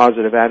keep a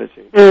positive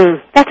attitude.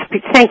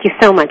 Thank you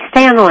so much.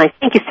 Stay on the line.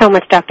 Thank you so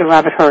much, Dr.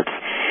 Robert Hertz.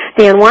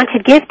 The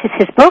Unwanted Gift is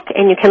his book,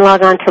 and you can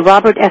log on to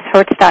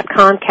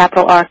robertshertz.com,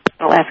 capital R,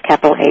 capital S,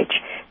 capital H.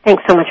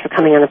 Thanks so much for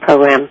coming on the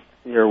program.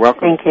 You're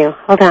welcome. Thank you.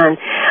 Hold on.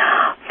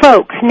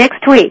 Folks,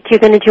 next week you're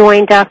going to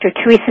join Dr.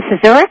 Teresa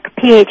Sazurek,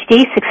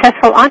 Ph.D.,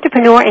 successful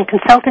entrepreneur and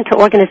consultant to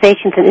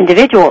organizations and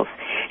individuals.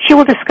 She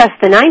will discuss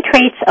the 9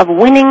 traits of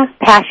winning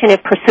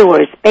passionate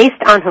pursuers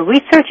based on her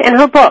research and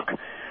her book,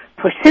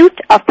 Pursuit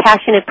of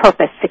Passionate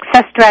Purpose,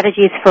 Success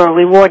Strategies for a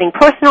Rewarding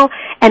Personal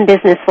and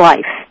Business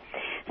Life.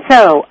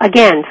 So,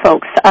 again,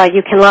 folks,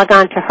 you can log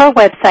on to her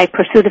website,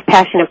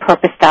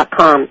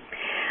 pursuitofpassionatepurpose.com.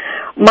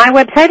 My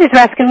website is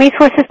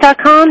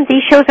RaskinResources.com.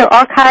 These shows are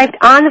archived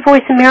on the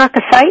Voice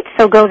America site,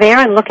 so go there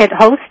and look at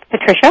host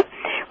Patricia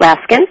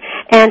Raskin.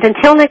 And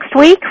until next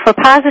week, for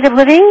Positive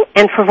Living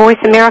and for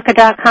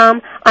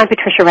VoiceAmerica.com, I'm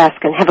Patricia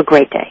Raskin. Have a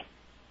great day.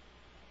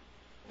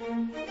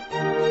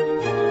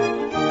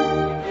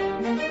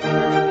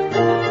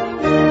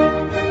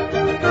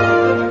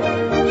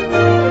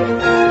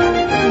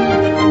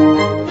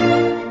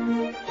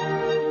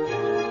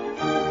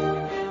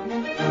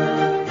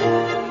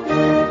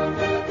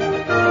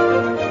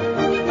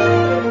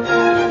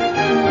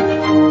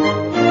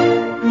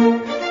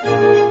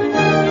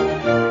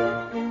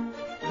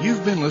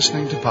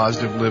 Listening to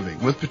Positive Living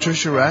with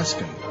Patricia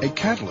Raskin, a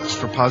catalyst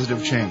for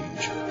positive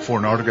change. For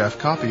an autographed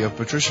copy of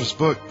Patricia's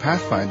book,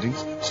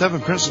 Pathfindings, 7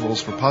 Principles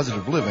for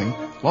Positive Living,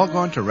 log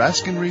on to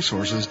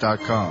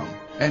RaskinResources.com.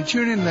 And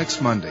tune in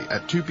next Monday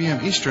at 2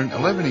 p.m. Eastern,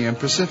 11 a.m.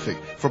 Pacific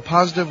for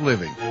Positive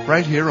Living,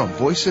 right here on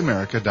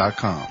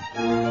VoiceAmerica.com.